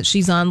campaign that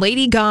she's on,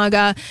 Lady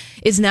Gaga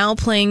is now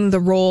playing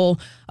the role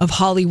of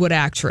Hollywood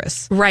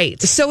actress.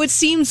 Right. So it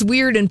seems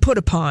weird and put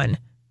upon.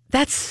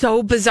 That's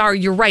so bizarre.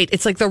 You're right.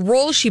 It's like the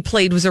role she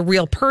played was a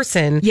real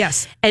person.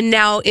 Yes. And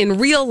now in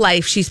real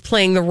life, she's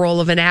playing the role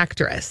of an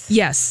actress.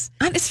 Yes.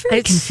 And it's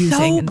very confusing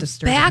so and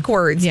disturbing.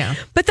 Backwards. Yeah.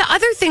 But the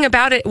other thing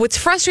about it, what's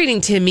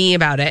frustrating to me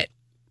about it,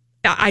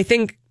 I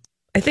think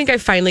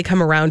I've finally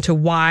come around to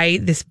why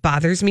this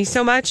bothers me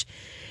so much,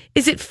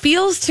 is it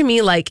feels to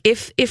me like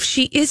if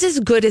she is as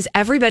good as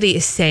everybody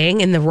is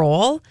saying in the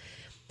role,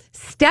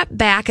 step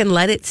back and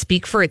let it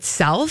speak for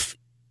itself.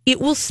 It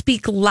will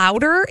speak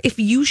louder if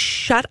you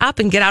shut up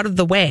and get out of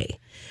the way,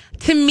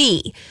 to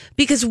me,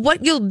 because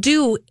what you'll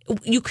do,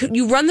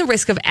 you run the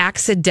risk of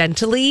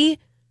accidentally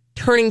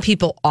turning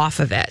people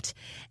off of it.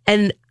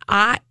 And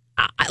I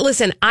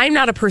listen, I'm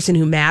not a person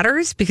who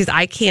matters because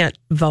I can't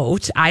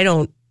vote. I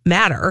don't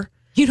matter.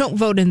 You don't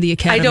vote in the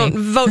Academy. I don't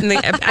vote in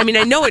the, I mean,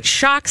 I know it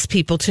shocks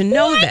people to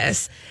know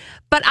this,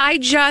 but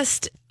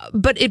the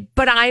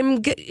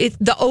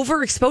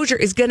overexposure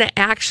is going to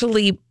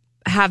actually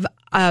have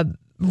a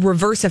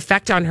reverse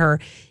effect on her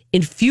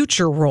in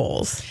future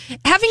roles.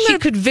 She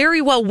could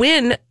very well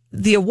win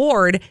the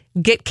award,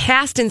 get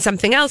cast in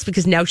something else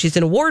because now she's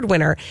an award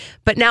winner.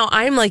 But now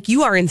I'm like,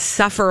 you are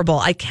insufferable.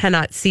 I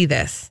cannot see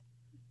this.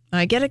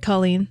 I get it,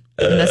 Colleen.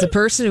 And as a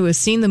person who has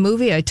seen the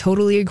movie, I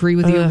totally agree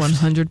with you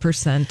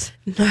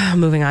 100%.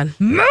 Moving on.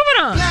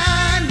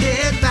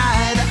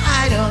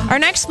 Our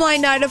next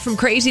blind item from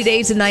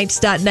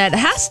crazydaysandnights.net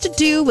has to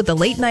do with a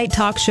late night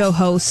talk show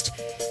host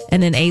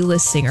and an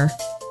A-list singer.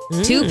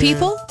 Two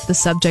people, the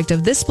subject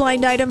of this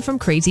blind item from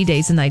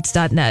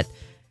crazydaysandnights.net.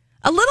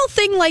 A little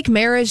thing like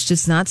marriage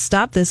does not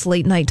stop this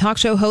late night talk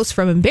show host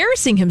from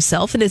embarrassing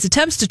himself in his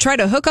attempts to try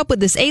to hook up with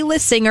this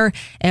A-list singer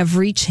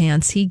every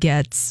chance he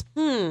gets.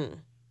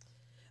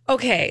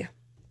 Okay.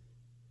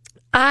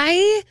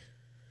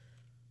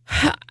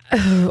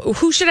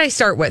 Who should I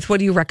start with? What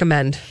do you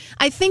recommend?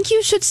 I think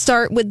you should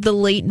start with the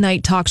late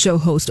night talk show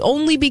host,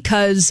 only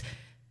because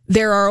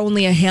there are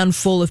only a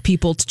handful of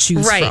people to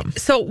choose from.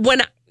 So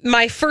when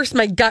my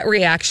gut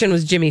reaction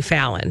was Jimmy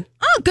Fallon.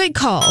 Oh, good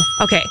call.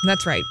 Okay.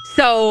 That's right.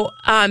 So,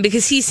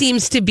 because he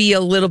seems to be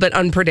a little bit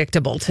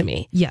unpredictable to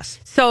me. Yes.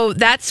 So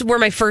that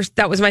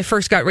was my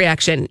first gut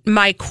reaction.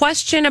 My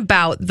question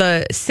about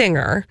the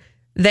singer,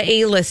 the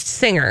A-list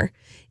singer,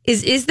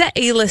 is the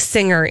A-list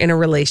singer in a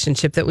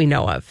relationship that we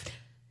know of?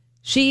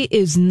 She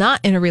is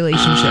not in a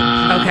relationship.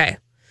 Okay.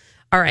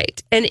 All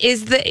right. And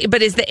is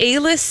the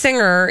A-list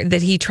singer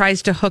that he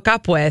tries to hook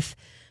up with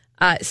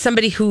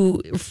somebody who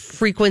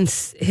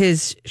frequents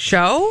his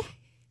show?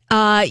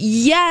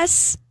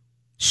 Yes,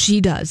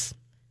 she does.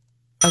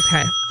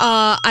 Okay.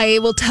 I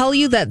will tell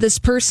you that this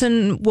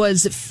person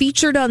was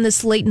featured on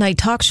this late night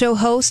talk show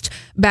host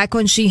back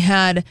when she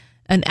had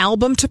an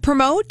album to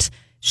promote.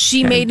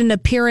 She made an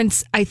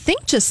appearance, I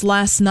think, just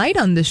last night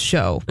on this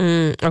show.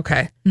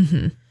 Okay.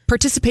 Mm-hmm.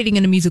 Participating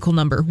in a musical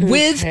number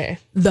with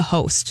the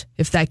host,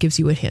 if that gives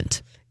you a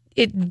hint.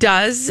 It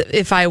does.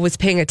 If I was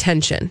paying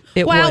attention,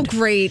 it would. Wow,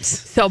 great.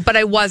 So, but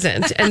I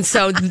wasn't. And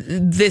so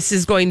this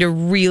is going to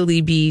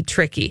really be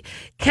tricky.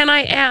 Can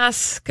I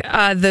ask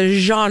the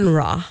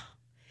genre?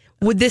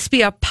 Would this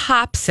be a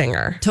pop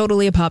singer?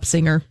 Totally a pop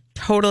singer.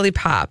 Totally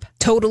pop.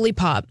 Totally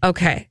pop.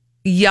 Okay.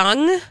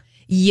 Young?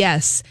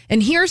 Yes.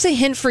 And here's a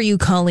hint for you,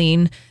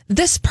 Colleen.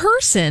 This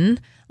person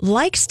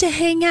likes to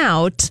hang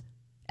out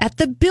at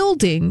the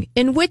building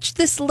in which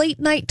this late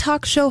night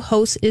talk show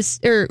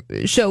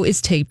show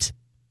is taped.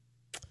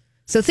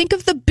 So think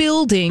of the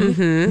building,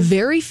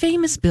 very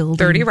famous building.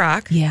 30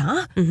 Rock.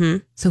 Yeah. Mm-hmm.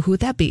 So who would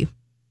that be?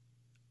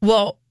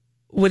 Well,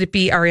 would it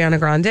be Ariana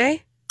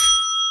Grande?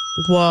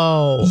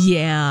 Whoa.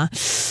 Yeah.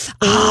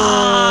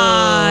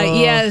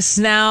 Yes.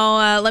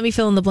 Now, let me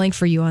fill in the blank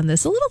for you on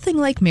this. A little thing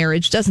like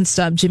marriage doesn't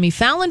stop Jimmy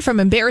Fallon from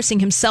embarrassing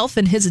himself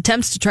in his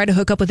attempts to try to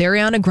hook up with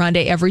Ariana Grande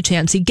every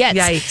chance he gets.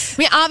 Yikes.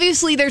 I mean,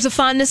 obviously, there's a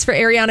fondness for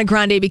Ariana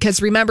Grande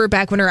because remember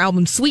back when her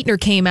album Sweetener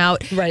came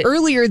out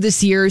earlier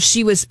this year,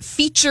 she was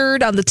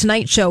featured on The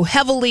Tonight Show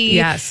heavily.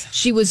 Yes.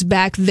 She was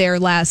back there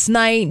last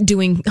night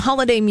doing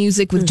holiday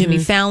music with Jimmy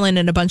Fallon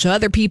and a bunch of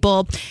other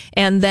people.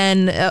 And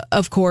then,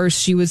 of course,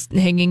 she was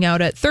hanging hanging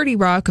out at 30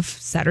 Rock.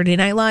 Saturday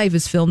Night Live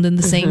is filmed in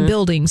the same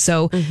building.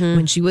 So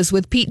when she was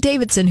with Pete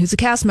Davidson, who's a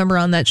cast member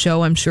on that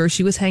show, I'm sure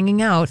she was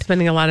hanging out.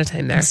 Spending a lot of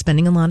time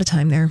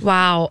there.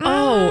 Wow.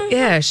 Oh,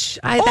 ish.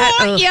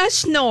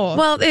 Yes, no.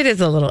 Well, it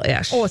is a little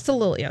ish. Oh, it's a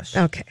little ish.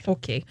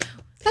 Okay.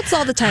 That's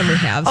all the time we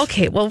have.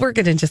 Okay, well, we're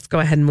going to just go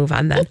ahead and move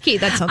on then. Okay,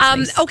 that sounds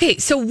nice. Okay,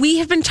 so we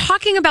have been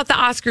talking about the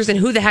Oscars and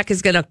who the heck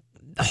is going to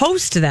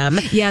host them.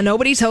 Yeah,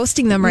 nobody's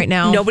hosting them right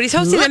now. Nobody's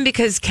hosting them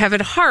because Kevin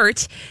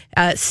Hart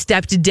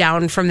stepped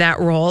down from that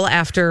role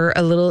after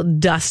a little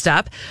dust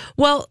up.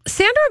 Well,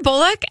 Sandra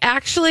Bullock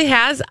actually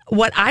has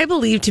what I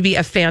believe to be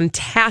a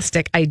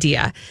fantastic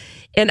idea.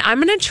 And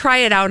I'm going to try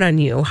it out on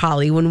you,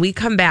 Holly. When we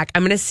come back,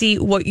 I'm going to see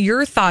what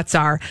your thoughts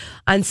are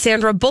on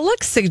Sandra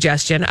Bullock's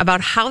suggestion about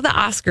how the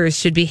Oscars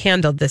should be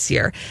handled this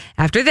year.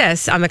 After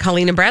this, on the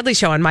Colleen and Bradley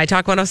Show on My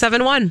Talk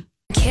 107.1.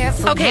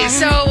 Okay,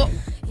 so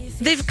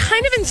they've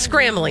kind of been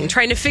scrambling,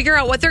 trying to figure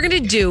out what they're going to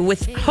do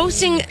with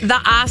hosting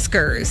the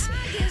Oscars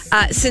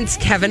since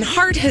Kevin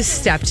Hart has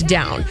stepped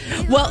down.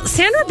 Well,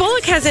 Sandra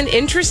Bullock has an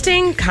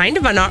interesting, kind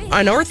of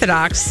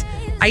unorthodox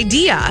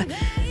idea.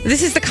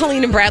 This is the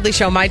Colleen and Bradley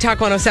Show, My Talk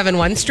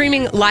 107.1,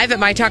 streaming live at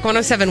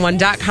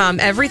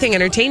MyTalk1071.com. Everything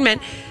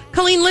Entertainment.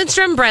 Colleen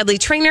Lindstrom, Bradley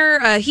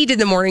Trainer. He did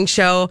the morning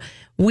show.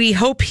 We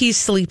hope he's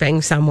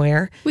sleeping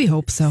somewhere. We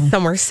hope so.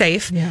 Somewhere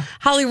safe. Yeah.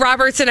 Holly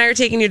Roberts and I are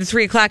taking you to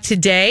 3 o'clock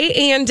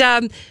today.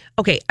 And,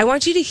 okay, I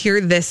want you to hear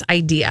this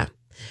idea.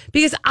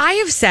 Because I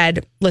have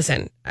said,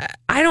 listen,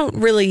 I don't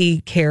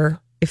really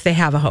care if they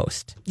have a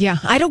host. Yeah,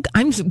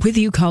 I'm with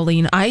you,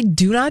 Colleen. I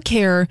do not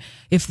care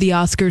if the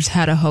Oscars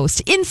had a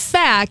host. In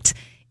fact,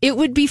 it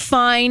would be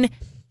fine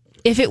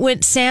if it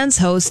went sans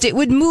host. It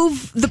would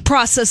move the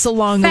process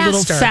along a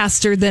little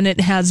faster than it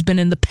has been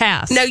in the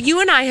past. Now, you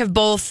and I have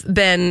both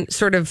been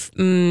sort of,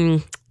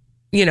 I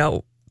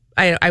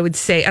would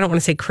say, I don't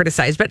want to say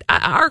criticized, but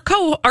our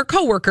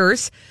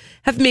coworkers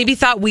have maybe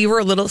thought we were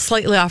a little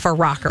slightly off our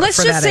rocker. Let's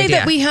for just that say idea.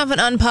 that we have an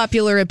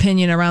unpopular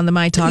opinion around the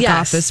My Talk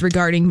office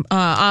regarding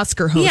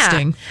Oscar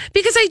hosting. Yeah,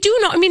 because I do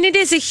know,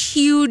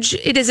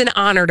 it is an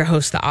honor to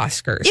host the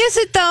Oscars. Is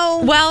it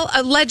though? Well,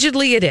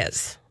 allegedly it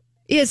is.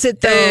 Is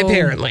it though?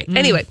 Apparently.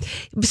 Anyway,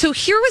 so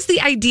here was the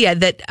idea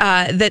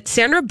that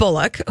Sandra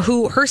Bullock,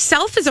 who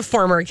herself is a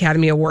former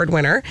Academy Award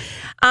winner,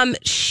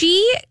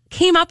 she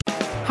came up.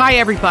 Hi,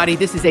 everybody.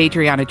 This is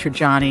Adriana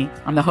Trajani.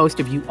 I'm the host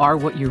of You Are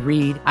What You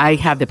Read. I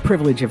have the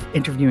privilege of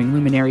interviewing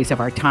luminaries of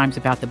our times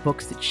about the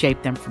books that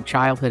shaped them from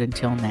childhood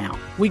until now.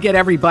 We get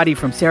everybody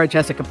from Sarah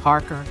Jessica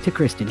Parker to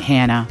Kristen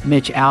Hanna,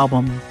 Mitch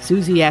Albom,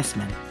 Susie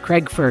Essman,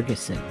 Craig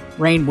Ferguson,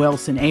 Rainn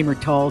Wilson, Amor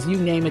Tolls, you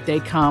name it, they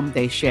come,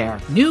 they share.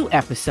 New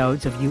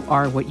episodes of You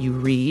Are What You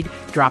Read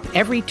drop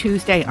every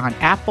Tuesday on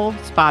Apple,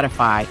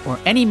 Spotify, or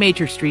any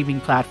major streaming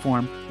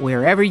platform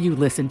wherever you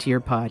listen to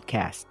your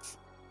podcasts.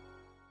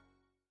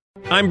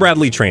 I'm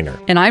Bradley Trainer.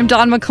 And I'm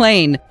Don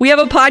McClain. We have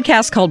a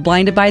podcast called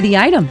Blinded by the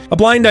Item. A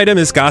blind item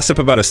is gossip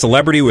about a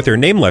celebrity with their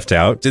name left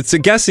out. It's a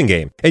guessing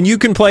game, and you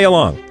can play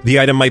along. The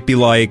item might be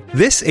like,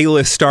 this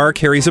A-list star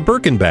carries a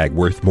Birkin bag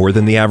worth more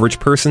than the average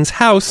person's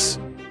house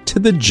to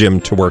the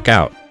gym to work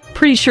out.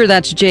 Pretty sure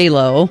that's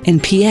J-Lo.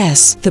 And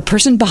P.S. the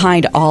person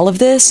behind all of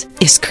this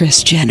is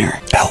Kris Jenner,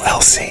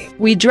 LLC.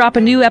 We drop a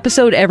new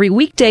episode every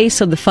weekday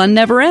so the fun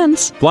never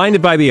ends.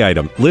 Blinded by the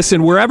Item.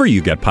 Listen wherever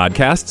you get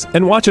podcasts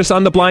and watch us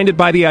on the Blinded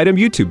by the Item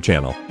YouTube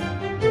channel.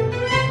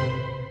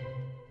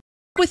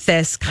 With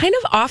this, kind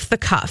of off the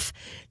cuff,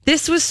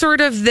 this was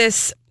sort of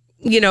this,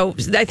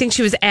 I think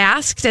she was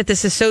asked at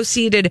this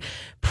Associated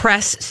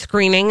Press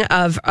screening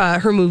of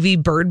her movie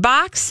Bird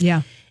Box.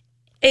 Yeah.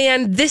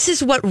 And this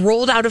is what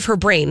rolled out of her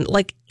brain,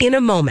 like in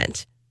a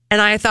moment. And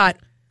I thought,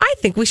 I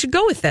think we should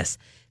go with this.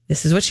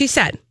 This is what she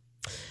said.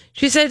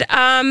 She said,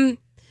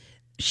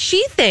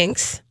 she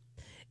thinks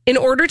in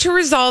order to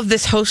resolve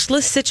this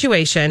hostless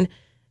situation,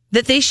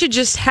 that they should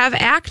just have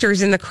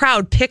actors in the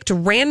crowd picked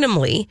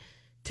randomly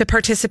to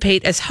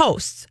participate as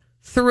hosts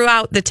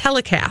throughout the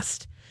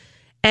telecast.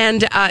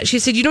 And she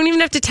said, you don't even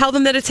have to tell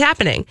them that it's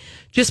happening.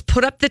 Just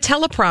put up the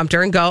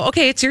teleprompter and go,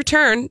 okay, it's your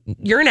turn.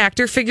 You're an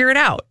actor. Figure it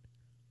out.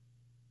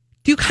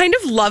 Do you kind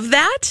of love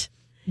that?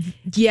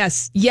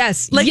 Yes.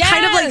 Like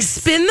kind of like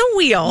spin the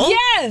wheel.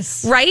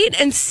 Yes. Right?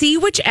 And see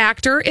which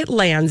actor it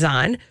lands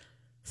on.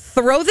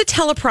 Throw the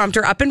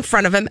teleprompter up in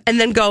front of him and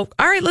then go,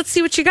 all right, let's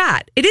see what you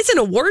got. It is an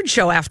award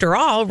show after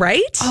all,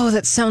 right? Oh,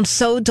 that sounds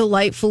so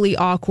delightfully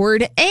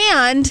awkward.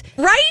 And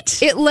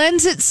right, it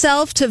lends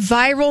itself to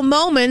viral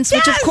moments,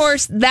 which of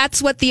course,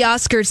 that's what the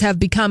Oscars have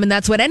become. And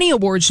that's what any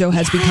award show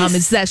has become,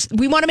 is that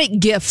we want to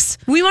make GIFs.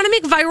 We want to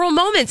make viral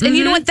moments. And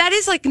you know what? That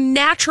is like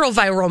natural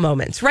viral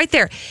moments right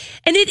there.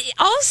 And it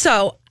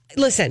also,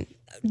 listen,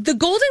 the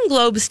Golden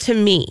Globes to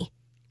me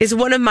is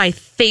one of my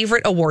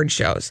favorite award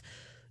shows.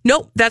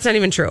 Nope, that's not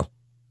even true.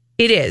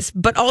 It is.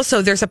 But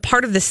also there's a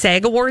part of the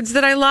SAG Awards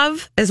that I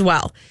love as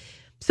well.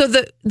 So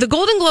the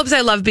Golden Globes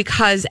I love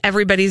because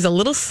everybody's a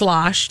little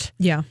sloshed.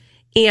 Yeah.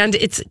 and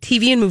it's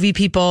TV and movie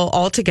people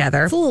all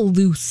together. It's a little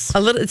loose.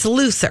 It's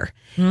looser.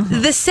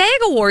 The SAG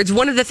Awards,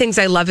 one of the things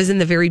I love is in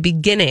the very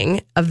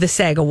beginning of the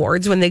SAG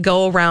Awards, when they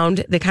go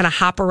around, they kind of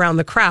hop around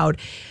the crowd.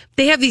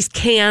 They have these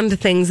canned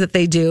things that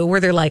they do where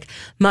they're like,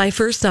 my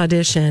first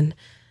audition,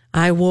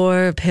 I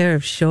wore a pair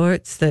of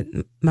shorts that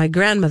my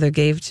grandmother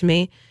gave to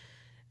me.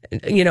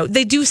 You know,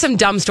 they do some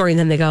dumb story and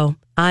then they go,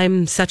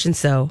 I'm such and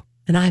so,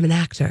 and I'm an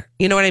actor.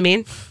 You know what I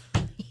mean?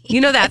 You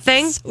know that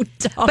thing? So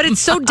dumb. But it's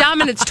so dumb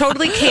and it's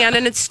totally canned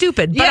and it's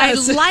stupid. But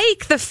Yes. I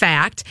like the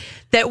fact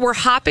that we're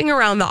hopping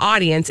around the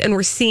audience and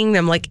we're seeing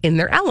them like in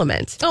their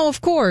element. Oh,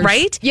 of course.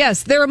 Right?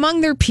 Yes, they're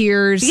among their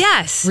peers.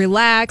 Yes.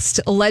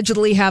 Relaxed,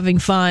 allegedly having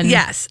fun.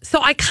 Yes.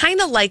 So I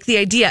kind of like the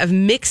idea of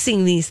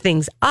mixing these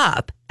things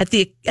up at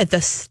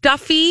the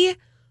stuffy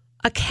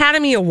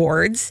Academy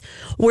Awards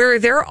where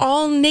they're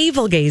all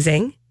navel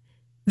gazing.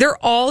 They're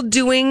all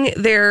doing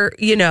their,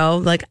 you know,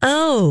 like,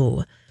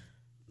 oh,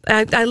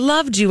 I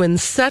loved you in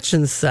such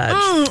and such.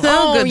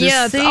 So good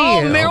to see you.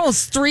 Meryl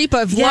Streep,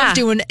 I've loved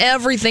you in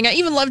everything. I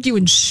even loved you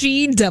in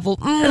She-Devil.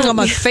 I'm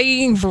a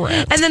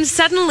favorite. And then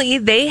suddenly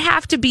they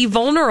have to be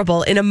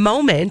vulnerable in a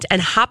moment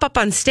and hop up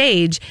on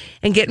stage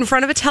and get in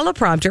front of a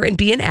teleprompter and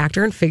be an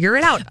actor and figure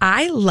it out.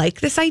 I like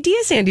this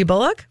idea, Sandy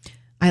Bullock.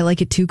 I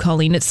like it too,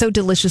 Colleen. It's so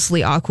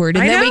deliciously awkward.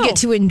 And I then know. we get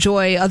to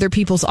enjoy other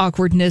people's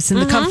awkwardness in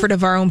the comfort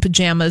of our own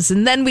pajamas.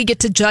 And then we get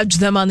to judge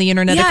them on the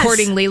internet Yes.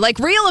 accordingly, like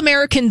real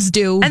Americans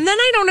do. And then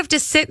I don't have to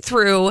sit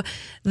through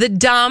the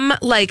dumb,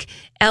 like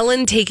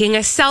Ellen taking a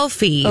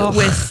selfie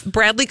with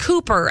Bradley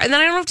Cooper. And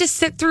then I don't have to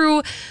sit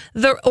through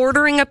the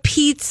ordering a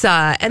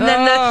pizza. And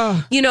then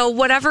the, you know,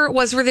 whatever it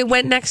was where they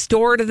went next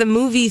door to the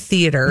movie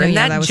theater and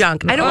that was-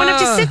 junk. I don't want to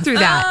have to sit through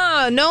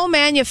that. No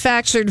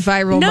manufactured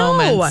viral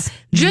moments.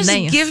 Just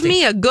Nasty. give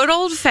me a good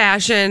old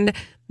fashioned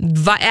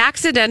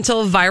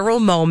accidental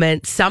viral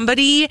moment.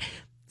 Somebody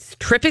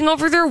tripping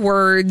over their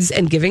words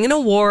and giving an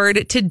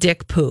award to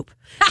Dick Poop.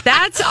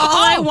 That's all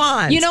I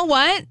want. You know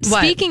what?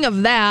 Speaking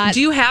of that.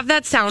 Do you have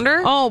that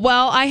sounder? Oh,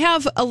 well, I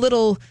have a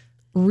little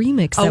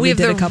remix that we we have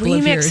did the a couple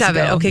of remix years of it.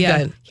 ago. Okay, Yeah.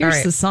 good. Here's All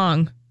right. the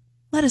song.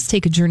 Let us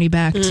take a journey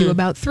back to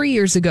about 3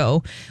 years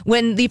ago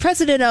when the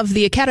president of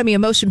the Academy of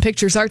Motion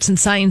Pictures Arts and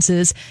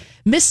Sciences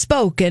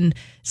misspoke and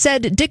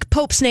said Dick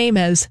Pope's name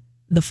as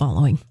the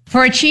following.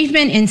 For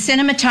achievement in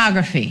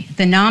cinematography,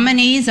 the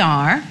nominees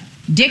are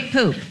Dick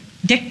Pope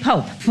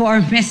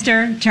for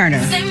Mr. Turner.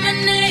 Say my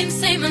name,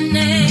 say my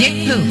name.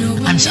 Dick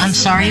Poop. I'm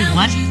sorry,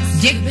 what?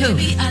 Dick Poop.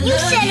 You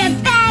said a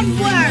bad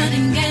word.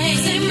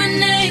 Say my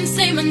name,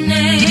 say my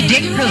name.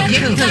 Dick Poop.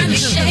 Dick Poop. Kinda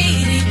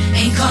shady,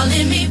 ain't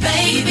calling me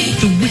baby.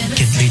 The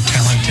wickedly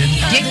talented.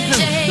 Dick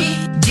Poop.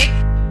 Dick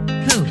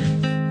Poop.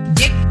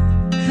 Dick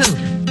Poop.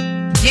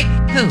 Dick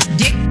Poop.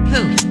 Dick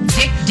Poop.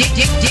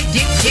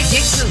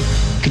 Dick Poop.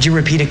 Could you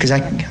repeat it? Because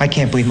I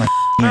can't believe my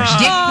ears.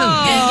 Dick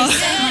Poop.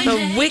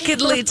 The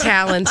wickedly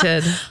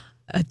talented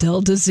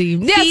Adele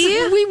Dazeem.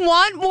 Yes, we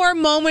want more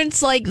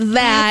moments like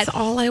that. That's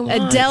all I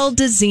want. Adele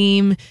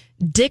Dazeem,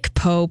 Dick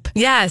Pope.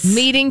 Yes.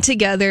 Meeting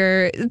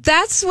together.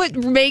 That's what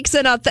makes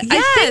it up.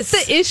 I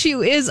think the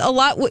issue is a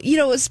lot, you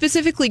know,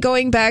 specifically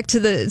going back to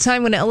the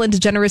time when Ellen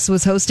DeGeneres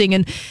was hosting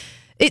and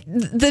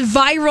the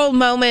viral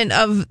moment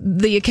of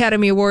the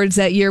Academy Awards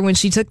that year when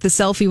she took the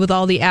selfie with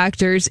all the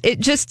actors, it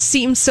just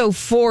seems so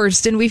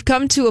forced. And we've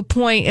come to a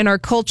point in our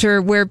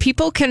culture where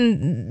people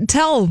can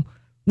tell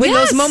when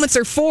those moments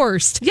are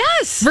forced.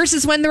 Yes.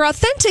 Versus when they're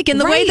authentic. In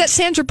the way Right. that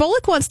Sandra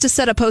Bullock wants to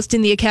set up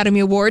hosting the Academy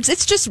Awards,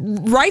 it's just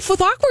rife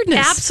with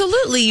awkwardness.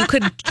 Absolutely. You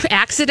could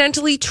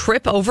accidentally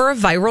trip over a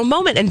viral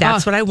moment, and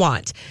that's what I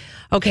want.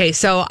 Okay,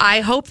 so I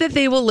hope that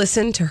they will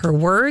listen to her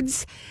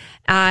words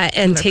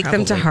and take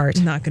them to heart.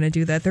 Not going to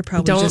do that. They're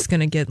probably just going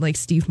to get like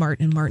Steve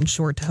Martin and Martin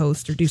Short to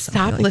host or do something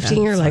Stop like lifting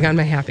that. your leg on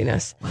my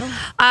happiness.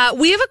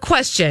 We have a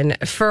question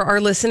for our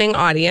listening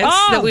audience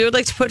that we would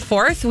like to put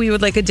forth. We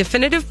would like a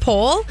definitive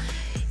poll.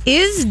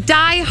 Is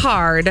Die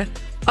Hard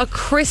a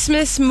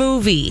Christmas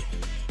movie?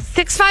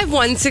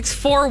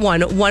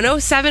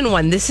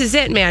 651-641-1071. This is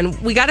it, man.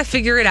 We got to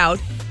figure it out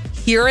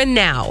here and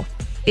now.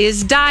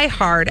 Is Die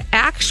Hard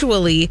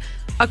actually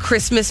a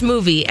Christmas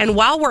movie? And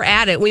while we're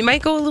at it, we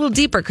might go a little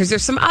deeper because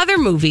there's some other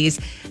movies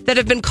that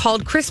have been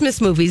called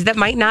Christmas movies that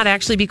might not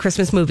actually be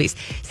Christmas movies.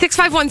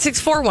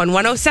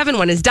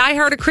 651-641-1071. Is Die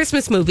Hard a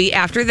Christmas movie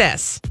after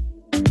this?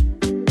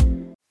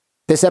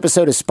 This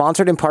episode is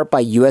sponsored in part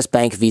by U.S.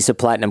 Bank Visa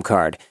Platinum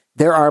Card.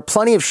 There are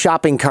plenty of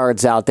shopping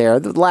cards out there.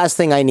 The last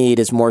thing I need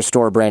is more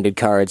store-branded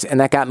cards, and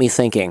that got me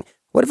thinking,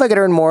 what if I could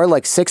earn more,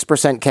 like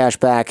 6% cash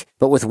back,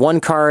 but with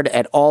one card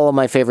at all of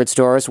my favorite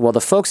stores? Well,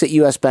 the folks at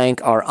U.S. Bank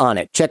are on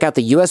it. Check out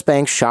the U.S.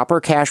 Bank Shopper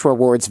Cash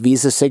Rewards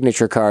Visa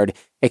Signature Card.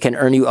 It can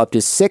earn you up to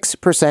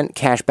 6%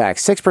 cash back.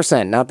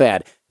 6%, not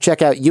bad.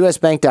 Check out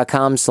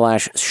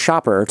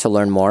usbank.com/shopper to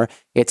learn more.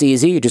 It's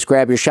easy. You just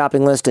grab your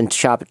shopping list and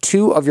shop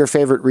two of your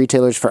favorite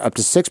retailers for up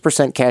to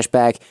 6% cash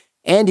back.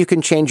 And you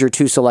can change your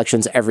two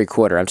selections every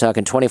quarter. I'm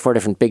talking 24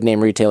 different big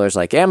name retailers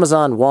like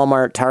Amazon,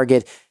 Walmart,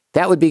 Target.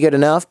 That would be good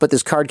enough, but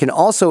this card can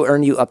also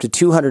earn you up to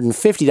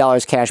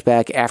 $250 cash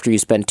back after you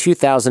spend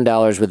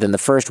 $2,000 within the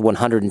first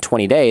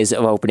 120 days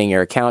of opening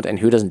your account, and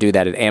who doesn't do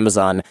that at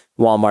Amazon,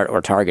 Walmart, or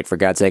Target, for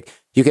God's sake?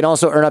 You can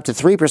also earn up to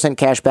 3%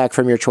 cash back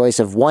from your choice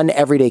of one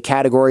everyday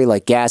category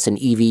like gas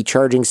and EV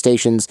charging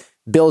stations,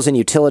 bills and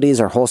utilities,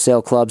 or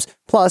wholesale clubs.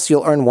 Plus,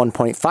 you'll earn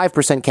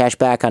 1.5% cash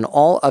back on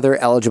all other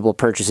eligible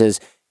purchases.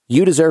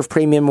 You deserve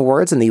premium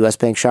rewards, and the U.S.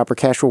 Bank Shopper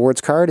Cash Rewards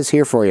card is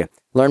here for you.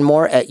 Learn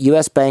more at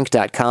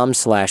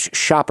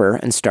usbank.com/shopper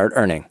and start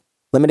earning.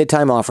 Limited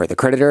time offer. The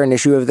creditor and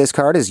issuer of this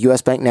card is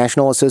U.S. Bank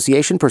National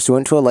Association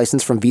pursuant to a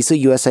license from Visa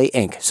USA,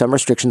 Inc. Some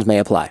restrictions may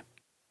apply.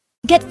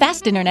 Get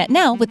fast internet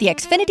now with the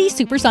Xfinity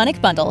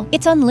Supersonic Bundle.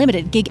 It's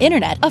unlimited gig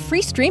internet, a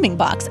free streaming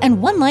box,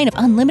 and 1 line of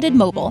unlimited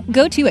mobile.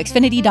 Go to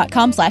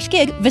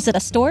xfinity.com/gig, visit a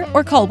store,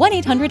 or call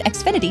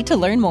 1-800-XFINITY to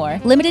learn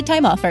more. Limited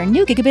time offer.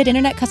 New gigabit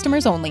internet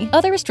customers only.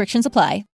 Other restrictions apply.